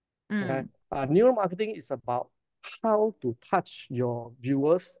 Okay, Mm, neuro marketing is about how to touch your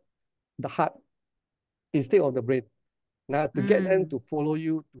viewers, the heart instead of the brain. Now to get them mm, to follow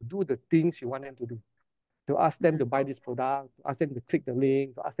you, to do the things you want them to do. To ask them to mm. buy this product, to ask them to click the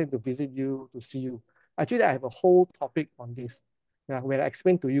link, to ask them to visit you, to see you. Actually, I have a whole topic on this, where I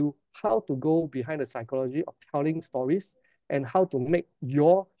explain to you how to go behind the psychology of telling stories and how to make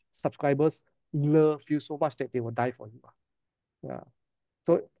your subscribers love you so much that they will die for you. Yeah.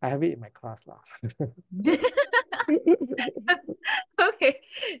 So I have it in my class. Lah. Okay.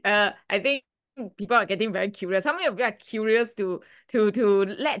 I think people are getting very curious. How many of you are curious to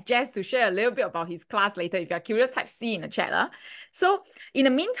let Jess to share a little bit about his class later? If you're curious, type C in the chat. So in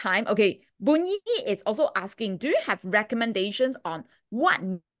the meantime, okay, Bunyi is also asking, do you have recommendations on what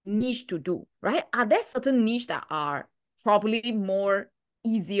niche to do, right? Are there certain niche that are probably more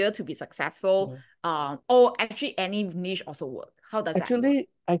easier to be successful? Mm. Or actually any niche also work? How does that work?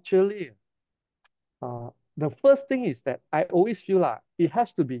 Actually, the first thing is that I always feel like it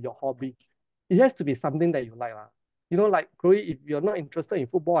has to be your hobby. it has to be something that you like. You know, like Chloe, if you're not interested in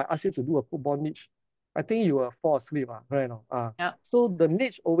football, I ask you to do a football niche. I think you will fall asleep, right now. Yeah. So the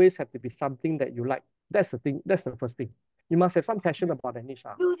niche always have to be something that you like. That's the thing. That's the first thing. You must have some passion about the niche.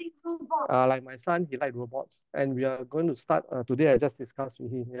 Like my son, he like robots, and we are going to start today. I just discussed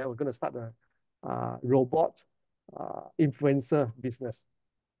with him. Yeah, we're going to start a robot influencer business.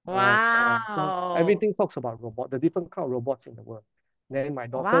 All right. So Wow. everything talks about robot, the different kind of robots in the world. Then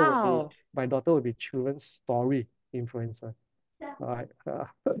Wow. my daughter will be children's story influencer. All right.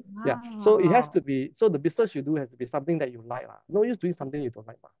 Yeah. So it has to Wow. be, so the business you do has to be something that you like. No use doing something you don't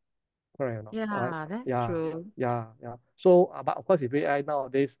like. Correct or not? All right. Yeah, that's Yeah. true. Yeah. So, but of course, with AI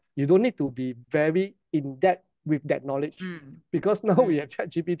nowadays, you don't need to be very in depth with that knowledge Mm. because now we Mm. have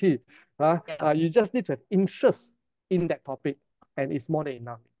ChatGPT. Yeah. You just need to have interest in that topic, and it's more than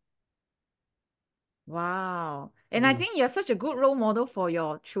enough. Wow. And I Mm. think you're such a good role model for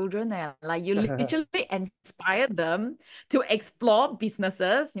your children. And like you literally inspire them to explore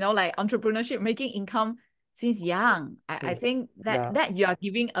businesses, like entrepreneurship, making income since young. I think that Yeah. that you are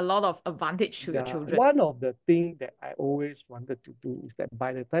giving a lot of advantage to your Yeah. children. One of the things that I always wanted to do is that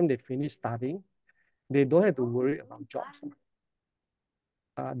by the time they finish studying, they don't have to worry about jobs.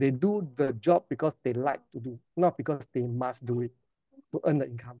 They do the job because they like to do, not because they must do it to earn the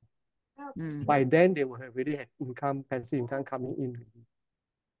income. Mm. By then, they will have already have income, passive income coming in.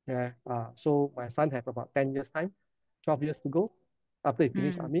 Yeah. So my son have about 10 years time, 12 years to go after he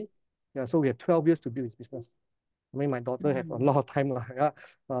finish Mm. army. Yeah. So we have 12 years to build his business. I mean, my daughter have a Mm. lot of time. Yeah.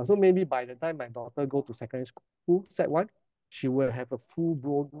 So maybe by the time my daughter go to secondary school, set one, she will have a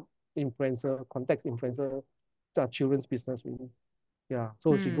full-blown influencer, context influencer, children's business really. Yeah.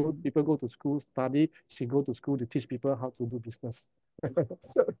 So Mm. people go to school, study, she go to school to teach people how to do business.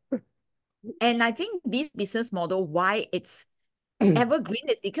 And I think this business model, why it's evergreen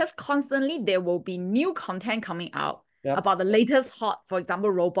is because constantly there will be new content coming out Yep. about the latest hot, for example,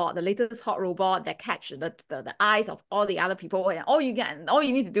 robot, the latest hot robot that catch the eyes of all the other people. And all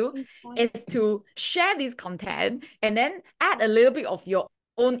you need to do is to share this content and then add a little bit of your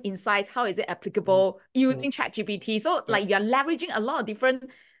own insights. How is it Mm, applicable mm, using ChatGPT? So Yep. like you're leveraging a lot of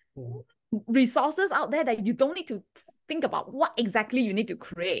different Mm. resources out there that you don't need to think about what exactly you need to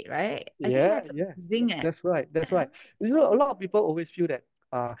create, right? I think Yeah, that's yes. amazing. Eh? That's right. That's right. You know, a lot of people always feel that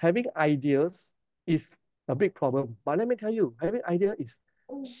having ideas is a big problem. But let me tell you, having idea is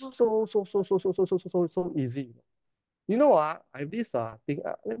so easy. You know, I have this thing.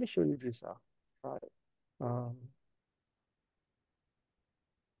 Let me show you this. Uh, um,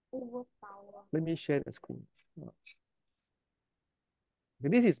 Let me share the screen. Uh,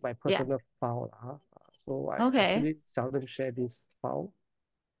 this is my Yeah. personal file. So I Okay. actually seldom share this file.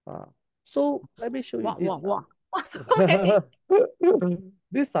 Uh, so let me show you What, this. what, what? What, so many?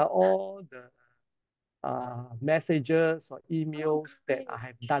 These are all the messages or emails that I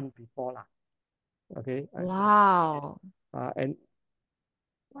have done before. Lah. Okay. Wow. And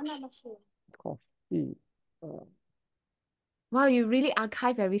coffee. Uh, Wow, you really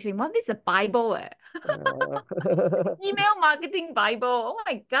archive everything. What is a Bible? Eh? uh, Email marketing Bible. Oh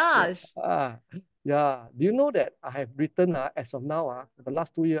my yeah. gosh. Yeah. Do you know that I have written, as of now, for the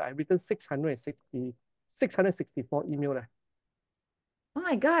last 2 years, I've written 664 email. Oh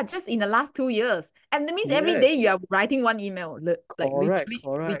my God, just in the last 2 years. And that means every Yes. day you are writing one email, like Correct, literally every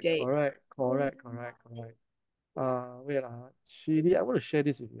correct, day. correct, correct, correct, correct. Wait, chili. I want to share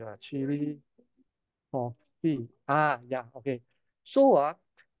this with you. Chili coffee. Yeah, okay. So,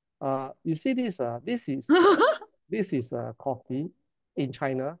 you see this, this is coffee in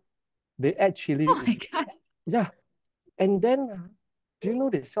China. They add chili Oh in my it. God. Yeah. And then, do you know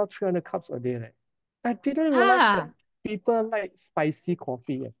they sell 300 cups a day? Right? I didn't realize that Ah, people like spicy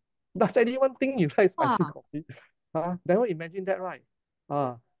coffee. Does anyone think you like spicy ah, coffee? Never imagine that, right?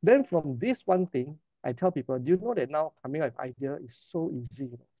 Then from this one thing, I tell people, do you know that now coming up with idea is so easy?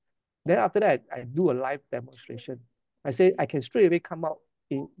 Then after that, I do a live demonstration. I say I can straight away come out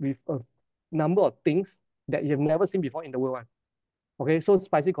with a number of things that you have never seen before in the world. Okay, so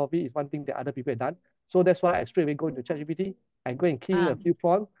spicy coffee is one thing that other people have done. So that's why I straight away go into ChatGPT. I go and key in ah, a few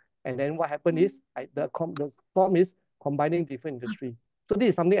prompts, and then what happened is the prompt is combining different industry. So this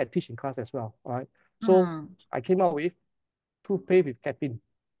is something I teach in class as well. All right. So mm. I came out with toothpaste with caffeine.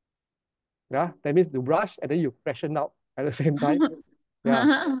 Yeah, that means you brush and then you freshen out at the same time.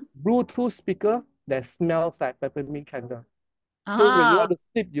 Yeah. Bluetooth speaker that smells like peppermint candle. So when you want Ah, to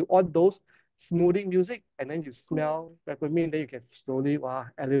sleep, you on those smoothing music and then you smell peppermint, then you can slowly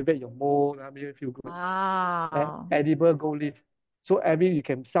elevate your mood, make you feel good. wow. Edible gold leaf. So you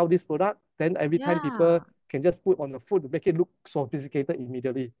can sell this product, then every time people Yeah. can just put on the food to make it look sophisticated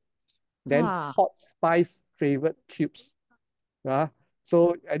immediately. then Wow. hot spice flavored cubes. Yeah.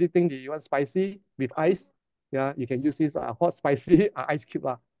 So anything that you want spicy with ice, yeah, you can use this hot spicy ice cube.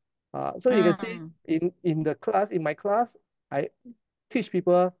 So you can see Mm, in the class, in my class, I teach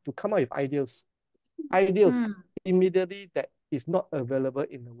people to come up with ideas mm. immediately that is not available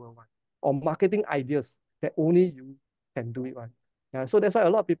in the world one, or marketing ideas that only you can do it one. Yeah, so that's why a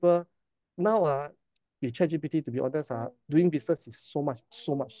lot of people now with ChatGPT, to be honest, doing business is so much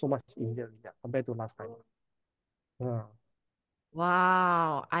easier, yeah, compared to last time. Yeah.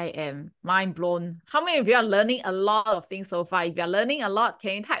 Wow, I am mind blown. How many of you are learning a lot of things so far? If you're learning a lot,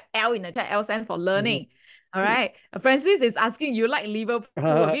 can you type L in the chat? L stands for Mhm. learning. All right. Francis is asking you like Liverpool,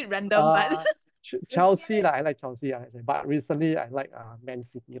 a bit random, but uh, Chelsea lah, I like Chelsea, but recently I like Man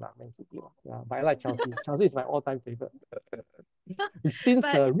City lah, Man City lah. Yeah, but I like Chelsea. Chelsea is my all-time favorite. Since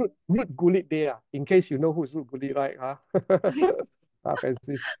but the Ruud Gullit day, in case you know who's Ruud Gullit, right?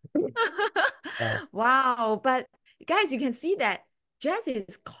 Francis. wow. But guys, you can see that Jazz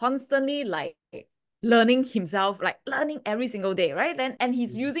is constantly like learning himself, like learning every single day, right? Then and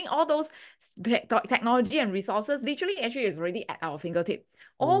he's Mm, using all those technology and resources. Literally, actually, is already at our fingertip.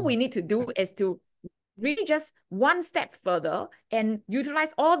 All mm, we need to do is to really just one step further and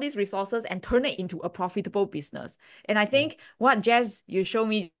utilize all these resources and turn it into a profitable business. And I mm. think what Jazz you showed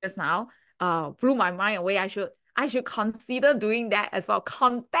me just now blew my mind away. I should consider doing that as well.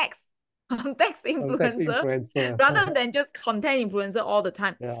 Context Context influencer influencer. rather than just content influencer all the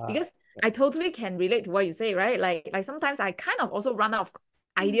time. Yeah. Because I totally can relate to what you say, right? Like sometimes I kind of also run out of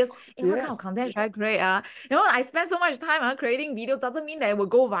ideas. Hey, what kind Yes. of content should I create? I spend so much time creating videos doesn't mean that it will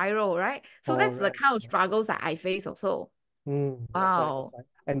go viral, right? So that's the Correct. kind of struggles that I face also. That's right. That's Wow. right.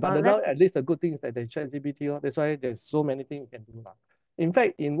 And but Well, now that's at least the good thing is that they chat GPT. That's why there's so many things you can do now. In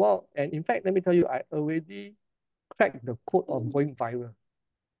fact, let me tell you, I already cracked the code of going viral.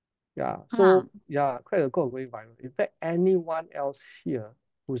 Yeah. huh. So yeah, crack the code of going viral. In fact, anyone else here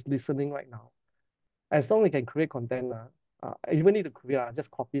who's listening right now, as long as you can create content, I even need to create, just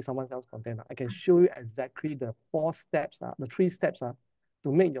copy someone else's content. I can show you exactly the 4 steps, the 3 steps to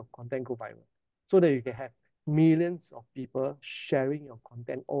make your content go viral. So that you can have millions of people sharing your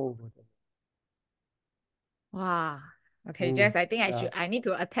content all over the Wow. Okay, world. Jess, I think Yeah, I need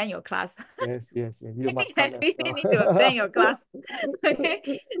to attend your class. yes. You I must think I come as really well. need to attend your class. Okay.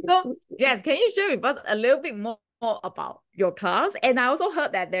 So, yes, can you share with us a little bit more about your class? And I also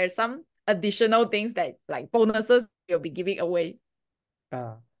heard that there's some additional things that like bonuses you'll be giving away.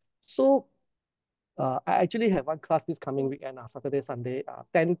 Uh, so I actually have one class this coming weekend, Saturday, Sunday,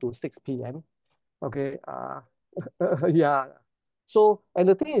 10 to 6 p.m. Okay. Yeah. So, and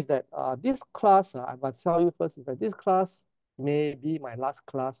the thing is that this class, I must tell you first, is that this class may be my last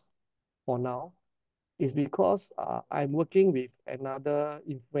class for now, is because I'm working with another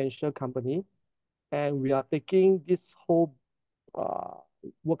influential company, and we are taking this whole uh,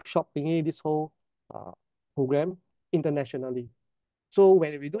 workshop thingy, this whole uh, program internationally. So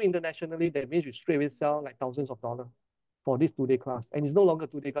when we do internationally, that means we straight away sell like thousands of dollars for this 2 day class. And it's no longer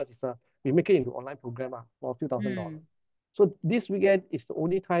 2 day class, we make it into online program for a few $1,000. Mm. So this weekend is the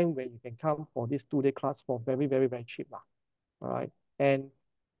only time when you can come for this 2 day class for very, very, very cheap. All right. And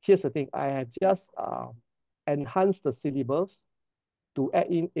here's the thing, I have just enhanced the syllabus to add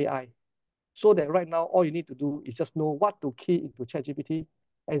in AI. So that right now, all you need to do is just know what to key into ChatGPT,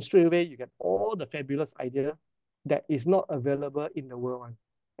 and straight away you get all the fabulous idea that is not available in the world one.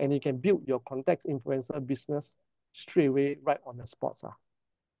 And you can build your context influencer business straight away right on the spot.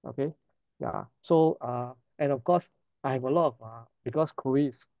 Okay. Yeah. So and of course I have a lot of because Chloe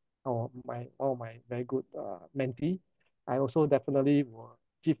is one of my very good mentee. I also definitely will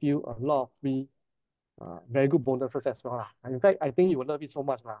give you a lot of free very good bonuses as well. In fact, I think you will love it so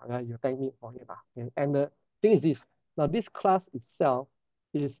much. You thank me for it. Okay. And the thing is this, now this class itself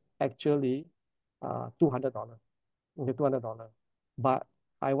is actually $200. Okay, $200. But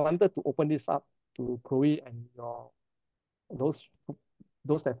I wanted to open this up to Chloe and those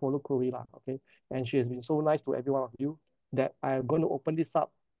those that follow Chloe, okay? And she has been so nice to every one of you that I'm going to open this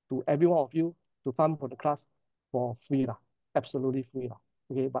up to every one of you to come for the class for free, absolutely free.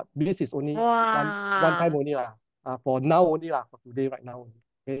 Okay, but this is only one time Wow. only, for now only, for today, right now only.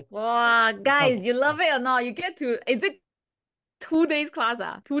 Okay, Wow, you come. guys, you love it or not? You get to, is it 2 days class?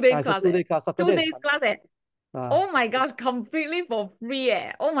 2 days It's a class, eh? 2 day class, Two Saturday and days Sunday. class, eh? Uh, Oh my gosh, completely for free,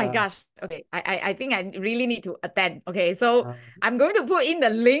 eh? Oh my uh, gosh. Okay, I think I really need to attend. Okay, so uh, I'm going to put in the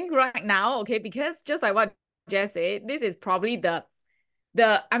link right now, okay, because just like what Jess said, this is probably the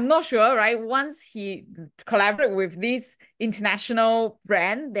I'm not sure, right? Once he collaborate with this international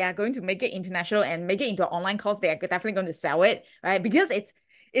brand, they are going to make it international and make it into an online course. They are definitely going to sell it, right? Because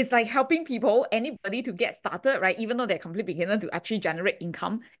it's like helping people, anybody to get started, right? Even though they're complete beginner to actually generate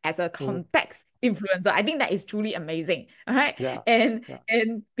income as a Mm, context influencer. I think that is truly amazing. All right. yeah, And yeah.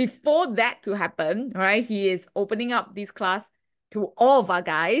 and before that to happen, right, he is opening up this class to all of our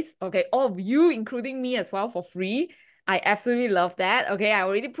guys, okay, all of you, including me as well, for free. I absolutely love that. Okay, I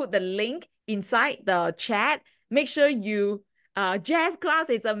already put the link inside the chat. Make sure you jazz class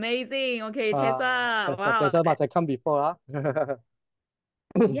is amazing. Okay, Tessa. Wow. There's must have come before, huh?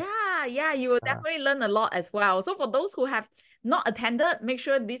 Yeah, yeah, you will Ah, definitely learn a lot as well. So for those who have not attended, make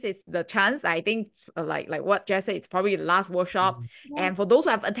sure this is the chance. I think like what Jess said, it's probably the last workshop. mm, And for those who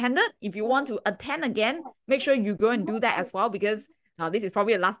have attended, if you want to attend again, make sure you go and do that as well because this is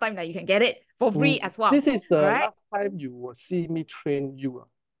probably the last time that you can get it for free mm. as well. This is All the right. last time you will see me train you.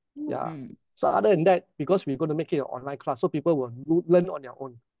 Yeah. Mm, So other than that, because we're going to make it an online class, so people will learn on their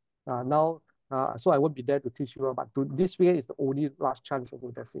own. Now, so I won't be there to teach you, but this week is the only last chance. Okay,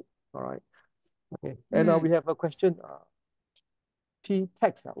 that's it. All right. Okay. And we mm, have a question. T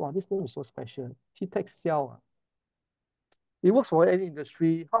Tex. Wow, this name is so special. T Tex Xiao. It works for any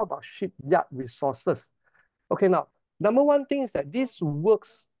industry. How about shipyard resources? Okay, now, number one thing is that this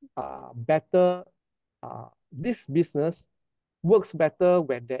works better. This business works better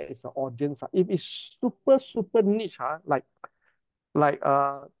when there is an audience. If it's super, super niche, like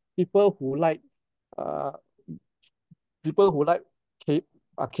people who like uh, people who like ca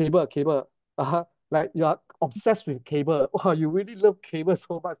cable, like you are obsessed with cable. Wow, you really love cable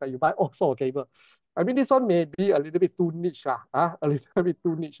so much that you buy all sort of cable. I mean, this one may be a little bit too niche, a little bit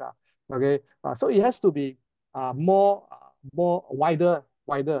too niche. Okay, so it has to be more wider,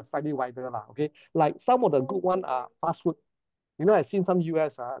 slightly wider, okay. Like some of the good one are fast food. You know, I've seen some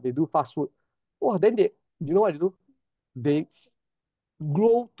US, they do fast food. Oh, then you know what they do? They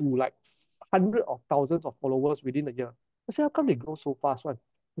grow to like hundreds of thousands of followers within a year. I said, how come they grow so fast one?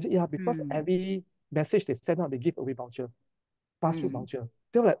 I said, yeah, because mm, every message they send out, they give away voucher, fast food mm, voucher.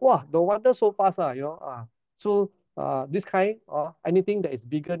 They're like, wow, no wonder so fast, you know. So this kind or anything that is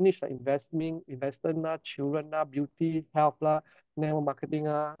bigger niche like investment, children, beauty, health, network marketing,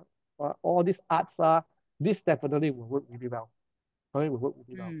 all these arts, this definitely will work really well. Probably will work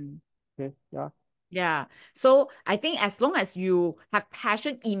really well. mm. Okay, yeah. Yeah. So I think as long as you have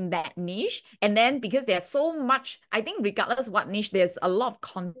passion in that niche, and then because there's so much, I think regardless what niche, there's a lot of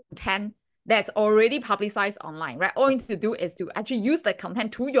content that's already publicized online, right? All you need to do is to actually use the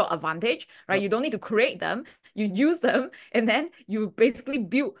content to your advantage, right? Yep. You don't need to create them. You use them, and then you basically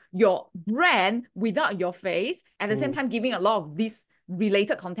build your brand without your face, at the same Mm, time giving a lot of this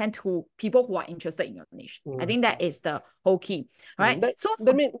related content to people who are interested in your niche. I mm. think that is the whole key, right? Let, So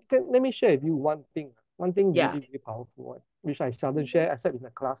let me let me share with you one thing yeah. really, really powerful one, which I seldom share except in the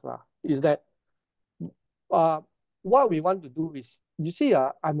class, is that uh what we want to do is, you see,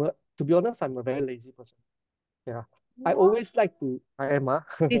 to be honest, I'm a very lazy person. Yeah. I always like to I am I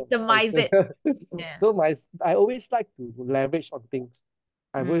Systemize say it. Yeah. so I always like to leverage on things.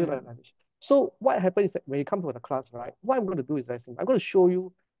 I always like to Mm, leverage. So what happens is that when you come to the class, right? What I'm going to do is very simple. I'm going to show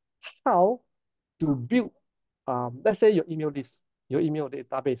you how to build, let's say your email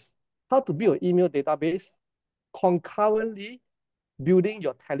database, how to build an email database concurrently building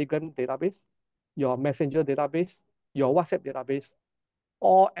your Telegram database, your Messenger database, your WhatsApp database,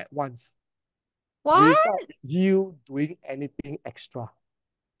 all at once what? without you doing anything extra.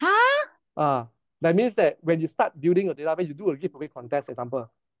 Huh? Uh, that means that when you start building a database, you do a giveaway contest, example.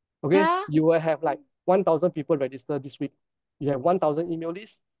 Okay, Yeah. you will have like 1,000 people register this week. You have 1,000 email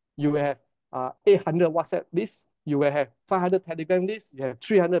lists. You will have 800 WhatsApp lists. You will have 500 Telegram lists. You have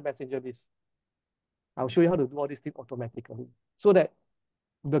 300 Messenger lists. I'll show you how to do all these things automatically. So that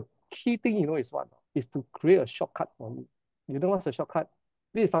the key thing, is what? Is to create a shortcut for you. You know what's a shortcut?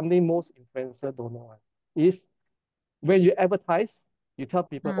 This is something most influencers don't know. Is when you advertise, you tell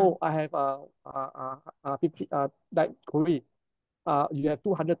people, Mm. oh, I have 50, like Corey, you have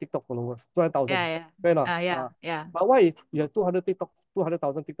 200 TikTok followers, 200,000. Yeah, yeah. Fair enough. Yeah, yeah. But why if you have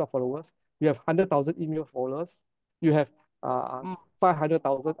 200,000 TikTok followers, you have 100,000 email followers, you have Mm.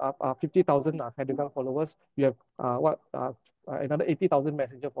 500,000, 50,000 Telegram followers, you have another 80,000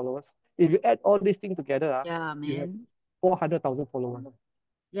 Messenger followers. If you add all these things together, Yeah, you have man. 400,000 followers.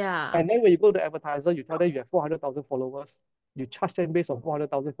 Yeah, And then when you go to advertiser, you tell them you have 400,000 followers, you charge them based on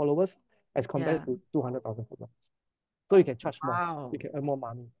 400,000 followers as compared yeah. to 200,000 followers. So you can charge more, you Wow. can earn more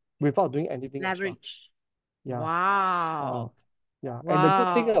money without doing anything extra. Leverage. Yeah. Uh, Wow. yeah. And the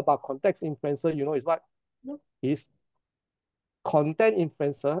good thing Wow. about context influencer, is what? Is content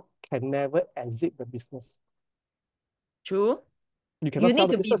influencer can never exit the business. True. You You cannot sell need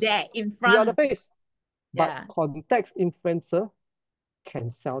the to be business. there in You are the front. face. But Yeah. context influencer,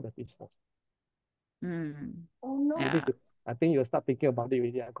 can sell the business. Mm. You need Yeah. to, I think you'll start thinking about it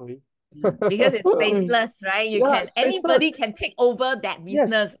already, Chloe. Because it's faceless, right? Yeah, it's Anybody faceless. can take over that Yes,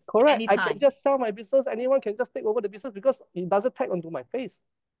 business correct. I can anytime. just sell my business. Anyone can just take over the business because it doesn't tag onto my face.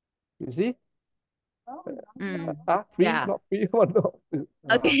 You see? Mm. Free, Yeah. not free, what not?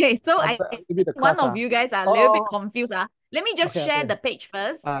 Okay, so I Maybe the one class. of you guys are a little bit Oh, confused. Let me just okay, share okay. the page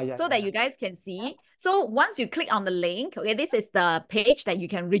first Yeah, so yeah, that yeah. you guys can see. So once you click on the link, okay, this is the page that you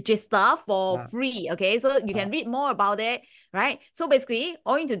can register for Yeah, free. Okay, so you uh, can read more about it, right? So basically,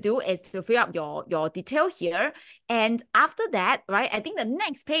 all you need to do is to fill up your detail here. And after that, right, I think the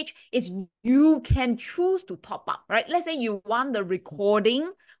next page is you can choose to top up, right? Let's say you want the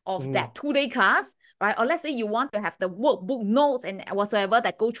recording of mm, that 2 day class, right? Or let's say you want to have the workbook notes and whatsoever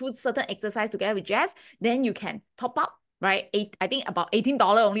that go through certain exercise together with Jazz, then you can top up, right? I think about $18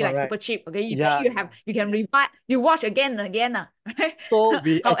 only, like super correct. cheap. Okay. Yeah, yeah. You can revive, you watch again and again. Right? So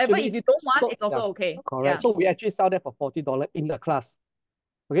we However, if actually, you don't want, so it's also yeah, okay. correct. Yeah. So we actually sell that for $40 in the class.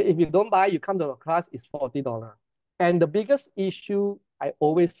 Okay, if you don't buy, you come to the class, it's $40. And the biggest issue I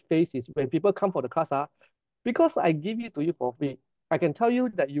always face is when people come for the class, because I give it to you for free, I can tell you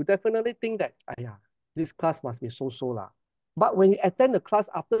that you definitely think that, yeah, this class must be so-so lah. But when you attend the class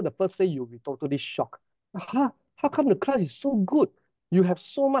after the first day, you'll be totally shocked. How come the class is so good? You have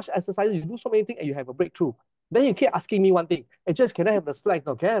so much exercise, you do so many things, and you have a breakthrough. Then you keep asking me one thing, just can I have the slides?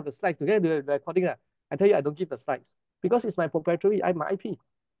 No, can I have the slides? Can I do the recording? I tell you, I don't give the slides because it's my proprietary, I'm my IP.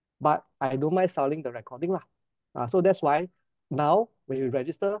 But I don't mind selling the recording lah. So that's why now when you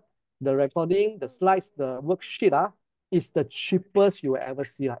register, the recording, the slides, the worksheet is the cheapest you will ever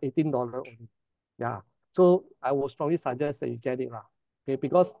see $18 only. Yeah. So I will strongly suggest that you get it lah. Okay,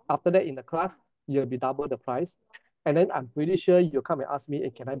 because after that in the class, you'll be double the price. And then I'm pretty sure you'll come and ask me,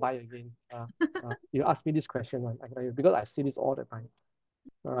 hey, can I buy again? You ask me this question, right? Because I see this all the time.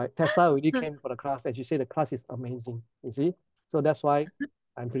 All right, Tessa already came for the class and she said the class is amazing. You see? So that's why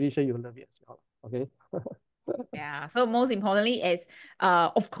I'm pretty sure you'll love it as well. Okay. Yeah. So most importantly is,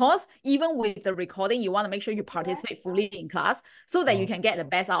 of course, even with the recording, you want to make sure you participate fully in class so that you can get the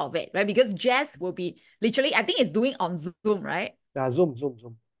best out of it, right? Because Jess will be literally, I think it's doing on Zoom, right? Yeah, Zoom.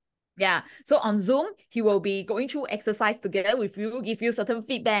 Yeah. So on Zoom, he will be going through exercise together with you, give you certain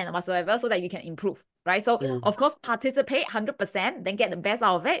feedback and whatsoever so that you can improve, right? So Mm. of course, participate 100%, then get the best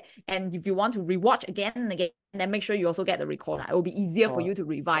out of it. And if you want to rewatch again and again, then make sure you also get the recorder. It will be easier for you to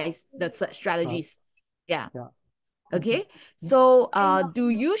revise the Uh, strategies. Yeah. yeah. Okay. So do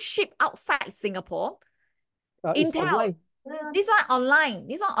you ship outside Singapore? It's Intel, online. this one online.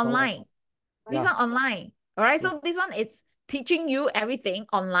 This one Online. online. This Yeah. one online. All right. Mm. So this one it's teaching you everything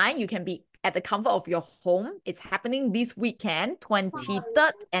online. You can be at the comfort of your home. It's happening this weekend,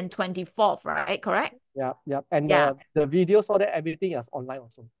 23rd and 24th, right? Correct? Yeah. And Yeah. the videos, all that, everything is online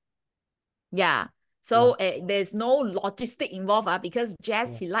also. Yeah. Yeah. So there's no logistic involved because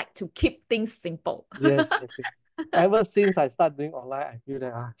Jazz, Yeah. he like to keep things simple. Yes. Ever since I start doing online, I feel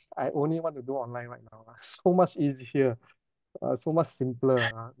that I only want to do online right now. So much easier, so much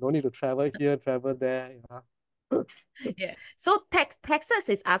simpler. No need to travel here, travel there. Yeah. So Texas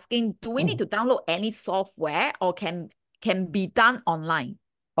is asking, do we need to download any software or can be done online?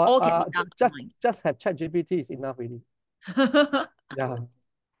 All can be done Just online. have ChatGPT is enough really. Yeah,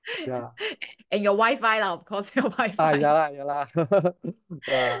 yeah. And your Wi-Fi lah, of course, your Wi-Fi. Yeah lah.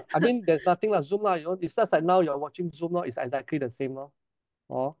 I mean, there's nothing like Zoom lah. It's just like now you're watching Zoom now. It's exactly the same now.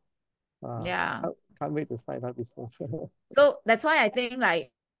 Oh, Yeah. can't wait to start that business. So that's why I think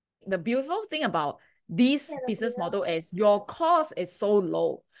like the beautiful thing about this business model is your cost is so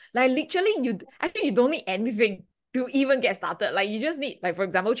low. Like literally you don't need anything to even get started. Like you just need, like for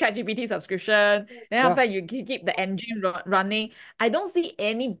example, ChatGPT subscription. Then Yeah, after that, you keep the engine running. I don't see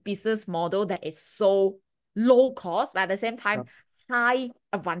any business model that is so low cost, but at the same yeah. time, high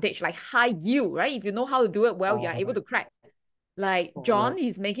advantage, like high yield, right? If you know how to do it well, you are able to Correct, crack. Like John, correct.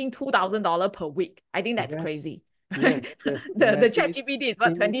 he's making $2,000 per week. I think that's Yes, crazy. yes, Right? yes. The chat GPT is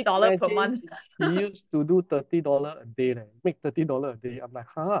what, $20 per Imagine month. he used to do $30 a day, make $30 a day. I'm like,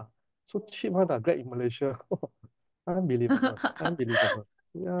 so cheap, Grab in Malaysia. Unbelievable.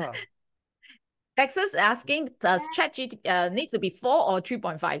 Yeah. Texas asking, does chat GPT need to be 4 or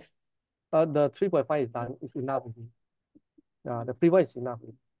 3.5? The 3.5 is done, is enough already. Yeah, the free one is enough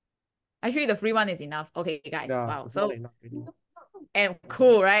already. Actually, the free one is enough. Okay, guys. Yeah, Wow. it's more So, than enough already. and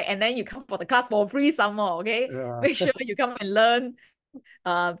cool, right? And then you come for the class for free some more, okay? Yeah. Make sure you come and learn.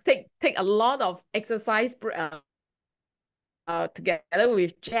 Take a lot of exercise together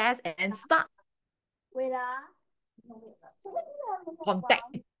with Jazz and start contact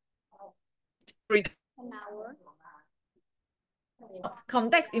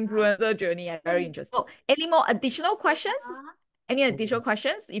Context influencer journey. I'm very interested. So, any more additional questions? Any additional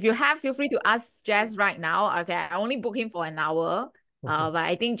questions? If you have, feel free to ask Jess right now. Okay, I only book him for an hour. But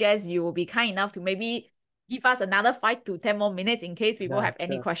I think Jess, you will be kind enough to maybe give us another 5 to 10 more minutes in case people Yeah, have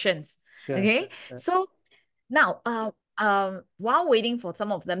any sure, questions. sure, Okay. sure, sure. So now, while waiting for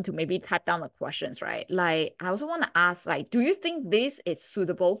some of them to maybe type down the questions, right? Like, I also want to ask, like, do you think this is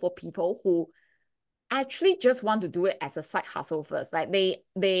suitable for people who actually just want to do it as a side hustle first? Like, they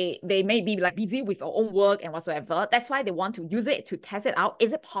may be like busy with their own work and whatsoever. That's why they want to use it to test it out.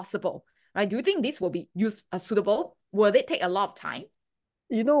 Is it possible? Right? Do you think this will be suitable? Will it take a lot of time?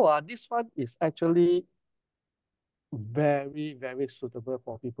 This one is actually very, very suitable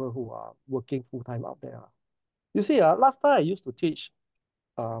for people who are working full time out there. You see, last time I used to teach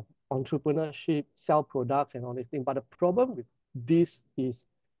uh, entrepreneurship, sell products, and all these things. But the problem with this is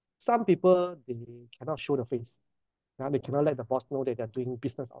some people they cannot show the face. They cannot let the boss know that they're doing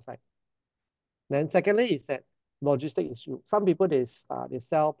business outside. Then secondly is that logistic issue. Some people they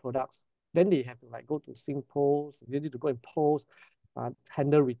sell products, then they have to like go to SingPost, they need to go and post,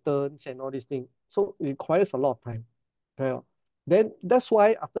 handle returns and all these things. So it requires a lot of time. Yeah. Then that's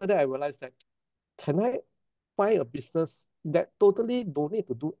why after that I realized that can I find a business that totally don't need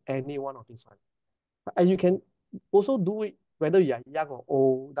to do any one of these one. And you can also do it whether you are young or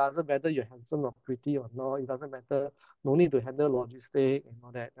old, doesn't matter you're handsome or pretty or not, it doesn't matter, no need to handle logistic and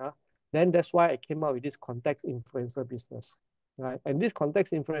all that. Then that's why I came up with this context influencer business. Right? And this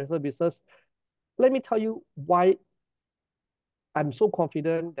context influencer business, let me tell you why I'm so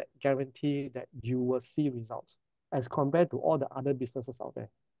confident that guarantee that you will see results as compared to all the other businesses out there.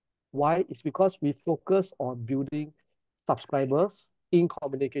 Why? It's because we focus on building subscribers in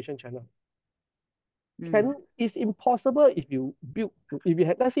communication channel. Mm. It's impossible if you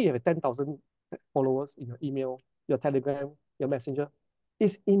had, let's say you have 10,000 followers in your email, your Telegram, your Messenger.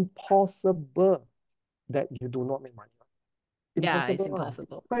 It's impossible that you do not make money. Yeah, it's Impossible, right?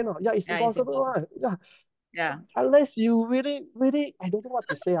 impossible. Why not? Yeah, it's Yeah, it's impossible, impossible. right? Yeah, Yeah. unless you really, really, I don't know what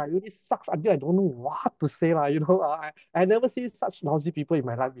to say. I really sucks until I don't know what to say. I never see such lousy people in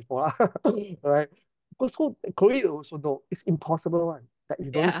my life before. Right? Because so Korea also know it's impossible one that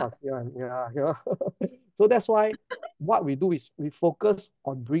you don't Yeah. succeed one. Yeah, yeah. So that's why what we do is we focus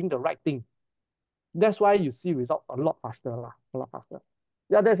on doing the right thing. That's why you see results a lot faster, lah, a lot faster.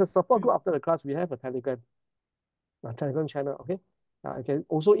 Yeah, there's a support Mm. group after the class. We have a Telegram channel, okay? You can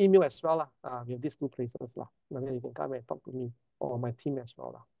also email as well, lah. We have these two places, lah. And then you can come and talk to me or my team as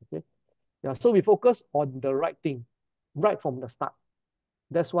well, lah. Okay? Yeah, so we focus on the right thing right from the start.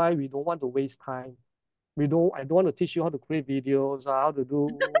 That's why we don't want to waste time. I don't want to teach you how to create videos, how to do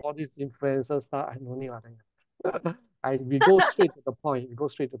all these influencer stuff. I don't need nothing. We go straight to the point. We go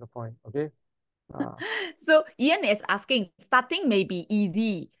straight to the point, okay? Uh, So Ian is asking, starting may be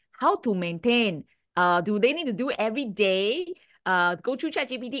easy. How to maintain? Do they need to do every day? Go through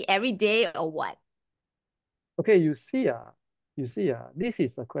ChatGPT every day or what? okay, this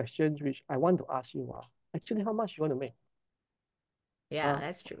is a question which I want to ask you. Actually, how much you want to make? Yeah, Uh,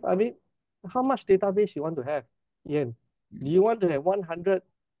 that's true. I mean, how much database you want to have, Ian? Do Mm. you want to have 100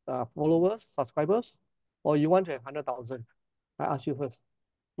 followers, subscribers, or you want to have 100,000? I ask you first.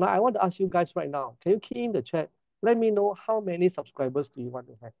 Now, I want to ask you guys right now. Can you key in the chat? Let me know how many subscribers do you want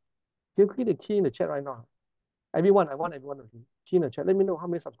to have? Can you key in the chat right now? Everyone, I want everyone to key in the chat. Let me know how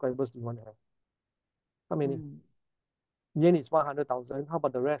many subscribers do you want to have? How many? Mm. Yen is 100,000. How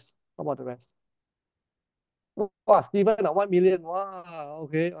about the rest? How about the rest? Wow, Steven, 1 million. Wow,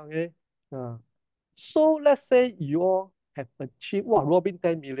 okay, okay. Uh, so let's say you all have achieved, wow, Robin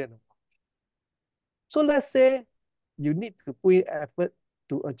 10 million. So let's say you need to put in effort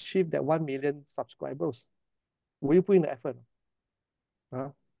to achieve that 1 million subscribers. Will you put in the effort? Huh?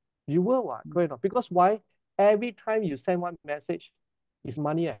 You will, what? Correct or not? Because why? Every time you send one message, it's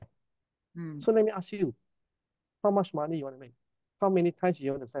money. Mm. So let me ask you, how much money you want to make? How many times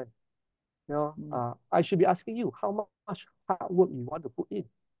you want to send? Mm. I should be asking you how much hard work you want to put in.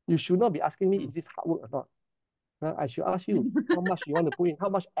 You should not be asking me, Mm. is this hard work or not? I should ask you how much you want to put in, how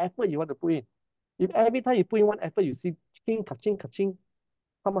much effort you want to put in. If every time you put in one effort, you see ching, ka-ching, ka-ching,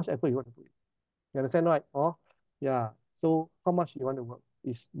 how much effort you want to put in? You understand, right? Oh, yeah. So how much you want to work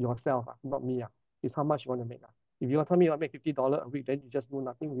is yourself, not me. It's how much you want to make. If you want to tell me you want to make $50 a week, then you just do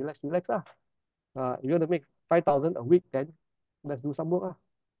nothing, relax, relax. If you want to make 5,000 a week, then let's do some work.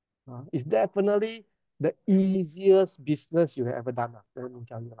 It's definitely the easiest business you have ever done. Let me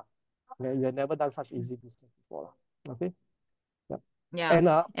tell you. You have never done such easy business before. Okay? Yeah. Yeah. And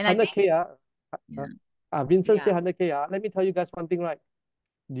And I think, 100K, yeah, Vincent said yeah. 100K. Let me tell you guys one thing, right?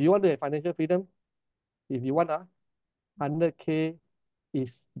 Do you want to have financial freedom? If you want, 100K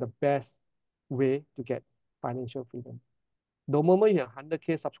is the best way to get financial freedom. The moment you have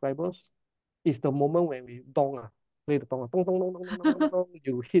 100K subscribers, is the moment when we play the dong, dong, dong, dong, dong, dong, dong, dong, dong,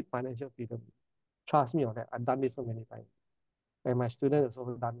 you hit financial freedom. Trust me on that. I've done this so many times. And my students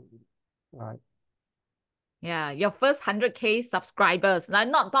also done it. Right. Yeah, your first 100K subscribers. Now,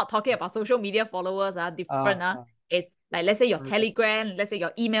 not talking about social media followers are different. Uh, uh, It's like, let's say your Correct. Telegram, let's say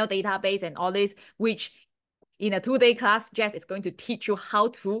your email database and all this, which in a 2-day class, Jess is going to teach you how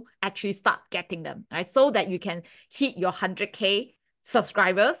to actually start getting them, right? So that you can hit your 100K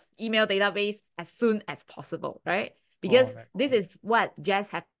subscribers, email database as soon as possible, right? Because Correct. this is what Jess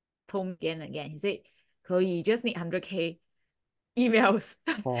have told me again and again. He said, Chloe, you just need 100K emails,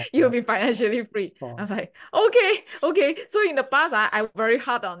 you'll Correct. be financially free. I'm Correct. like, okay. So in the past, I very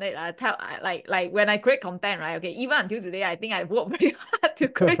hard on it. Like when I create content, right? Okay, even until today, I think I work very hard to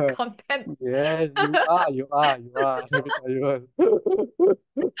create content. Yes, you are. Let me tell you.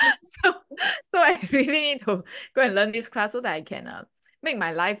 So so I really need to go and learn this class so that I can make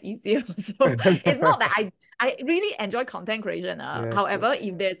my life easier. So it's not that I really enjoy content creation. Yes, yes. However,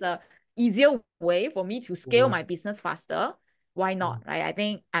 if there's a easier way for me to scale Mm, my business faster, why mm, not? Right? I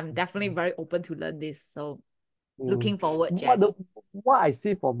think I'm definitely mm, very open to learn this. So mm. looking forward, What the Jess. what I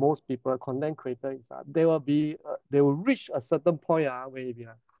see for most people, content creators, is they will reach a certain point where they be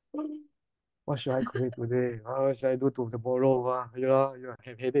like, what should I create today? What should I do to tomorrow? You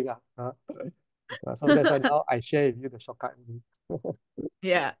have headache. So that's why now I share with you the shortcut.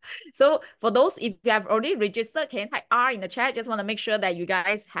 Yeah. So for those, if you have already registered, can you type R in the chat? Just want to make sure that you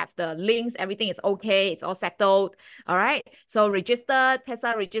guys have the links. Everything is okay. It's all settled. All right. So register.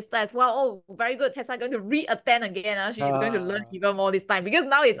 Tessa register as well. Oh, very good. Tessa going to re-attend again. She is going to learn Uh, even more this time because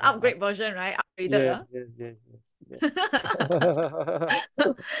now it's uh, upgrade version, right? yes, Upgraded. yes, yes, yes,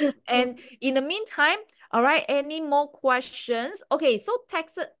 And in the meantime, all right, any more questions? Okay, so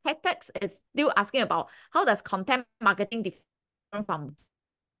Tex is still asking about how does content marketing differ from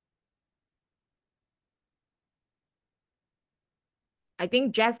I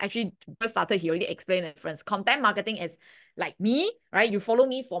think Jess actually just started, he already explained the difference. Content marketing is like me, right? You follow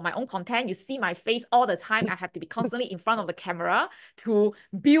me for my own content. You see my face all the time. I have to be constantly in front of the camera to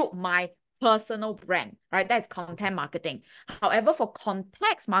build my personal brand, right? That's content marketing. However, for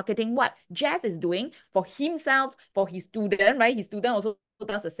context marketing, what Jess is doing for himself, for his student, right? His student also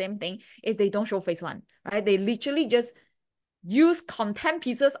does the same thing, is they don't show face one, right? They literally just use content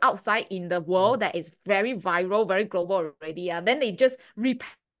pieces outside in the world that is very viral, very global already. Then they just repackage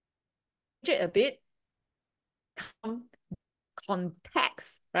it a bit,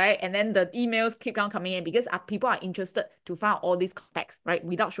 context, right? And then the emails keep on coming in because people are interested to find all these context, right?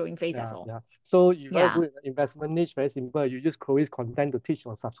 Without showing face at yeah, all. yeah. So you want to Yeah. do investment niche, very simple. You use Chloe's content to teach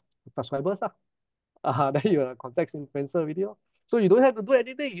your subscribers. Then you're a context influencer video. So you don't have to do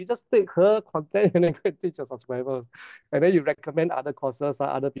anything. You just take her content and then go and teach your subscribers. And then you recommend other courses,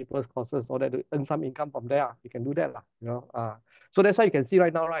 other people's courses, so that to earn some income from there. You can do that. So that's why you can see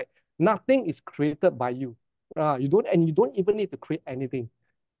right now, right? Nothing is created by you. You don't even need to create anything.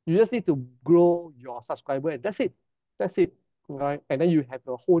 You just need to grow your subscriber and that's it. That's it. Right? And then you have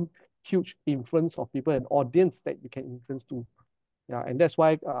a whole huge influence of people and audience that you can influence to. Yeah, and that's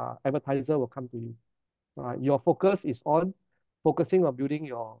why advertiser will come to you. Your focus is on focusing on building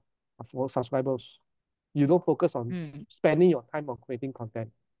your subscribers. You don't focus on Mm, spending your time on creating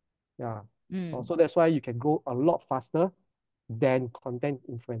content. Yeah. mm. So that's why you can grow a lot faster than content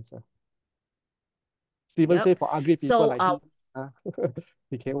influencer. Steven say Yep. for ugly people So like him, uh,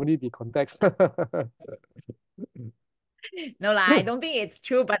 he can only be context. no lah, I don't think it's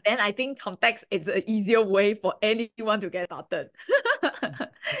true, but then I think context is an easier way for anyone to get started.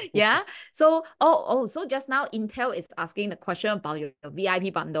 Yeah. So so just now Intel is asking the question about your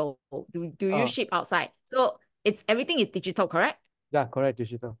VIP bundle. Do you uh, ship outside? So it's everything is digital, correct? yeah, correct,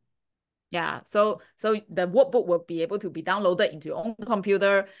 digital. Yeah, so the workbook will be able to be downloaded into your own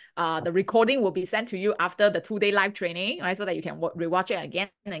computer. The recording will be sent to you after the 2-day live training, right? So that you can rewatch it again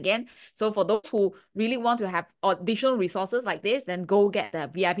and again. So for those who really want to have additional resources like this, then go get the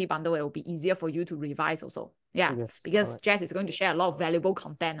VIP bundle. It will be easier for you to revise also. Yeah, Yes, because correct. Jess is going to share a lot of valuable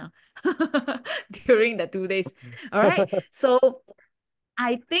content during the 2 days. All right. So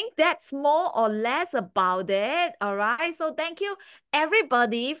I think that's more or less about it. All right. So thank you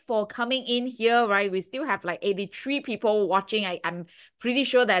everybody for coming in here. Right. We still have like 83 people watching. I'm pretty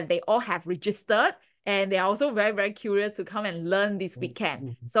sure that they all have registered and they are also very, very curious to come and learn this Mm, weekend.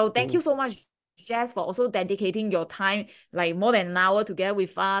 mm, So thank you mm. so much, Jess, for also dedicating your time, like more than an hour together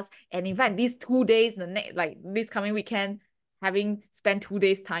with us. And in fact, these 2 days, the next like this coming weekend, having spent 2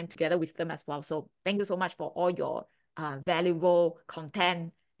 days time together with them as well. So thank you so much for all your valuable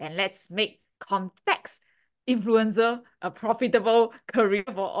content, and let's make context influencer a profitable career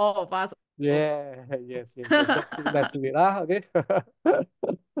for all of us. Yeah, yes, yes, yes. Let's do it. Ah, okay.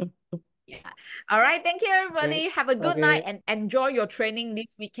 Yeah. All right. Thank you, Okay, everybody. Have a good night okay, and enjoy your training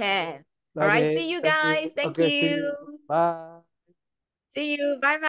this weekend. All right. okay. See you Thank you. guys. Thank Okay, see you. you. Bye. See you. Bye bye.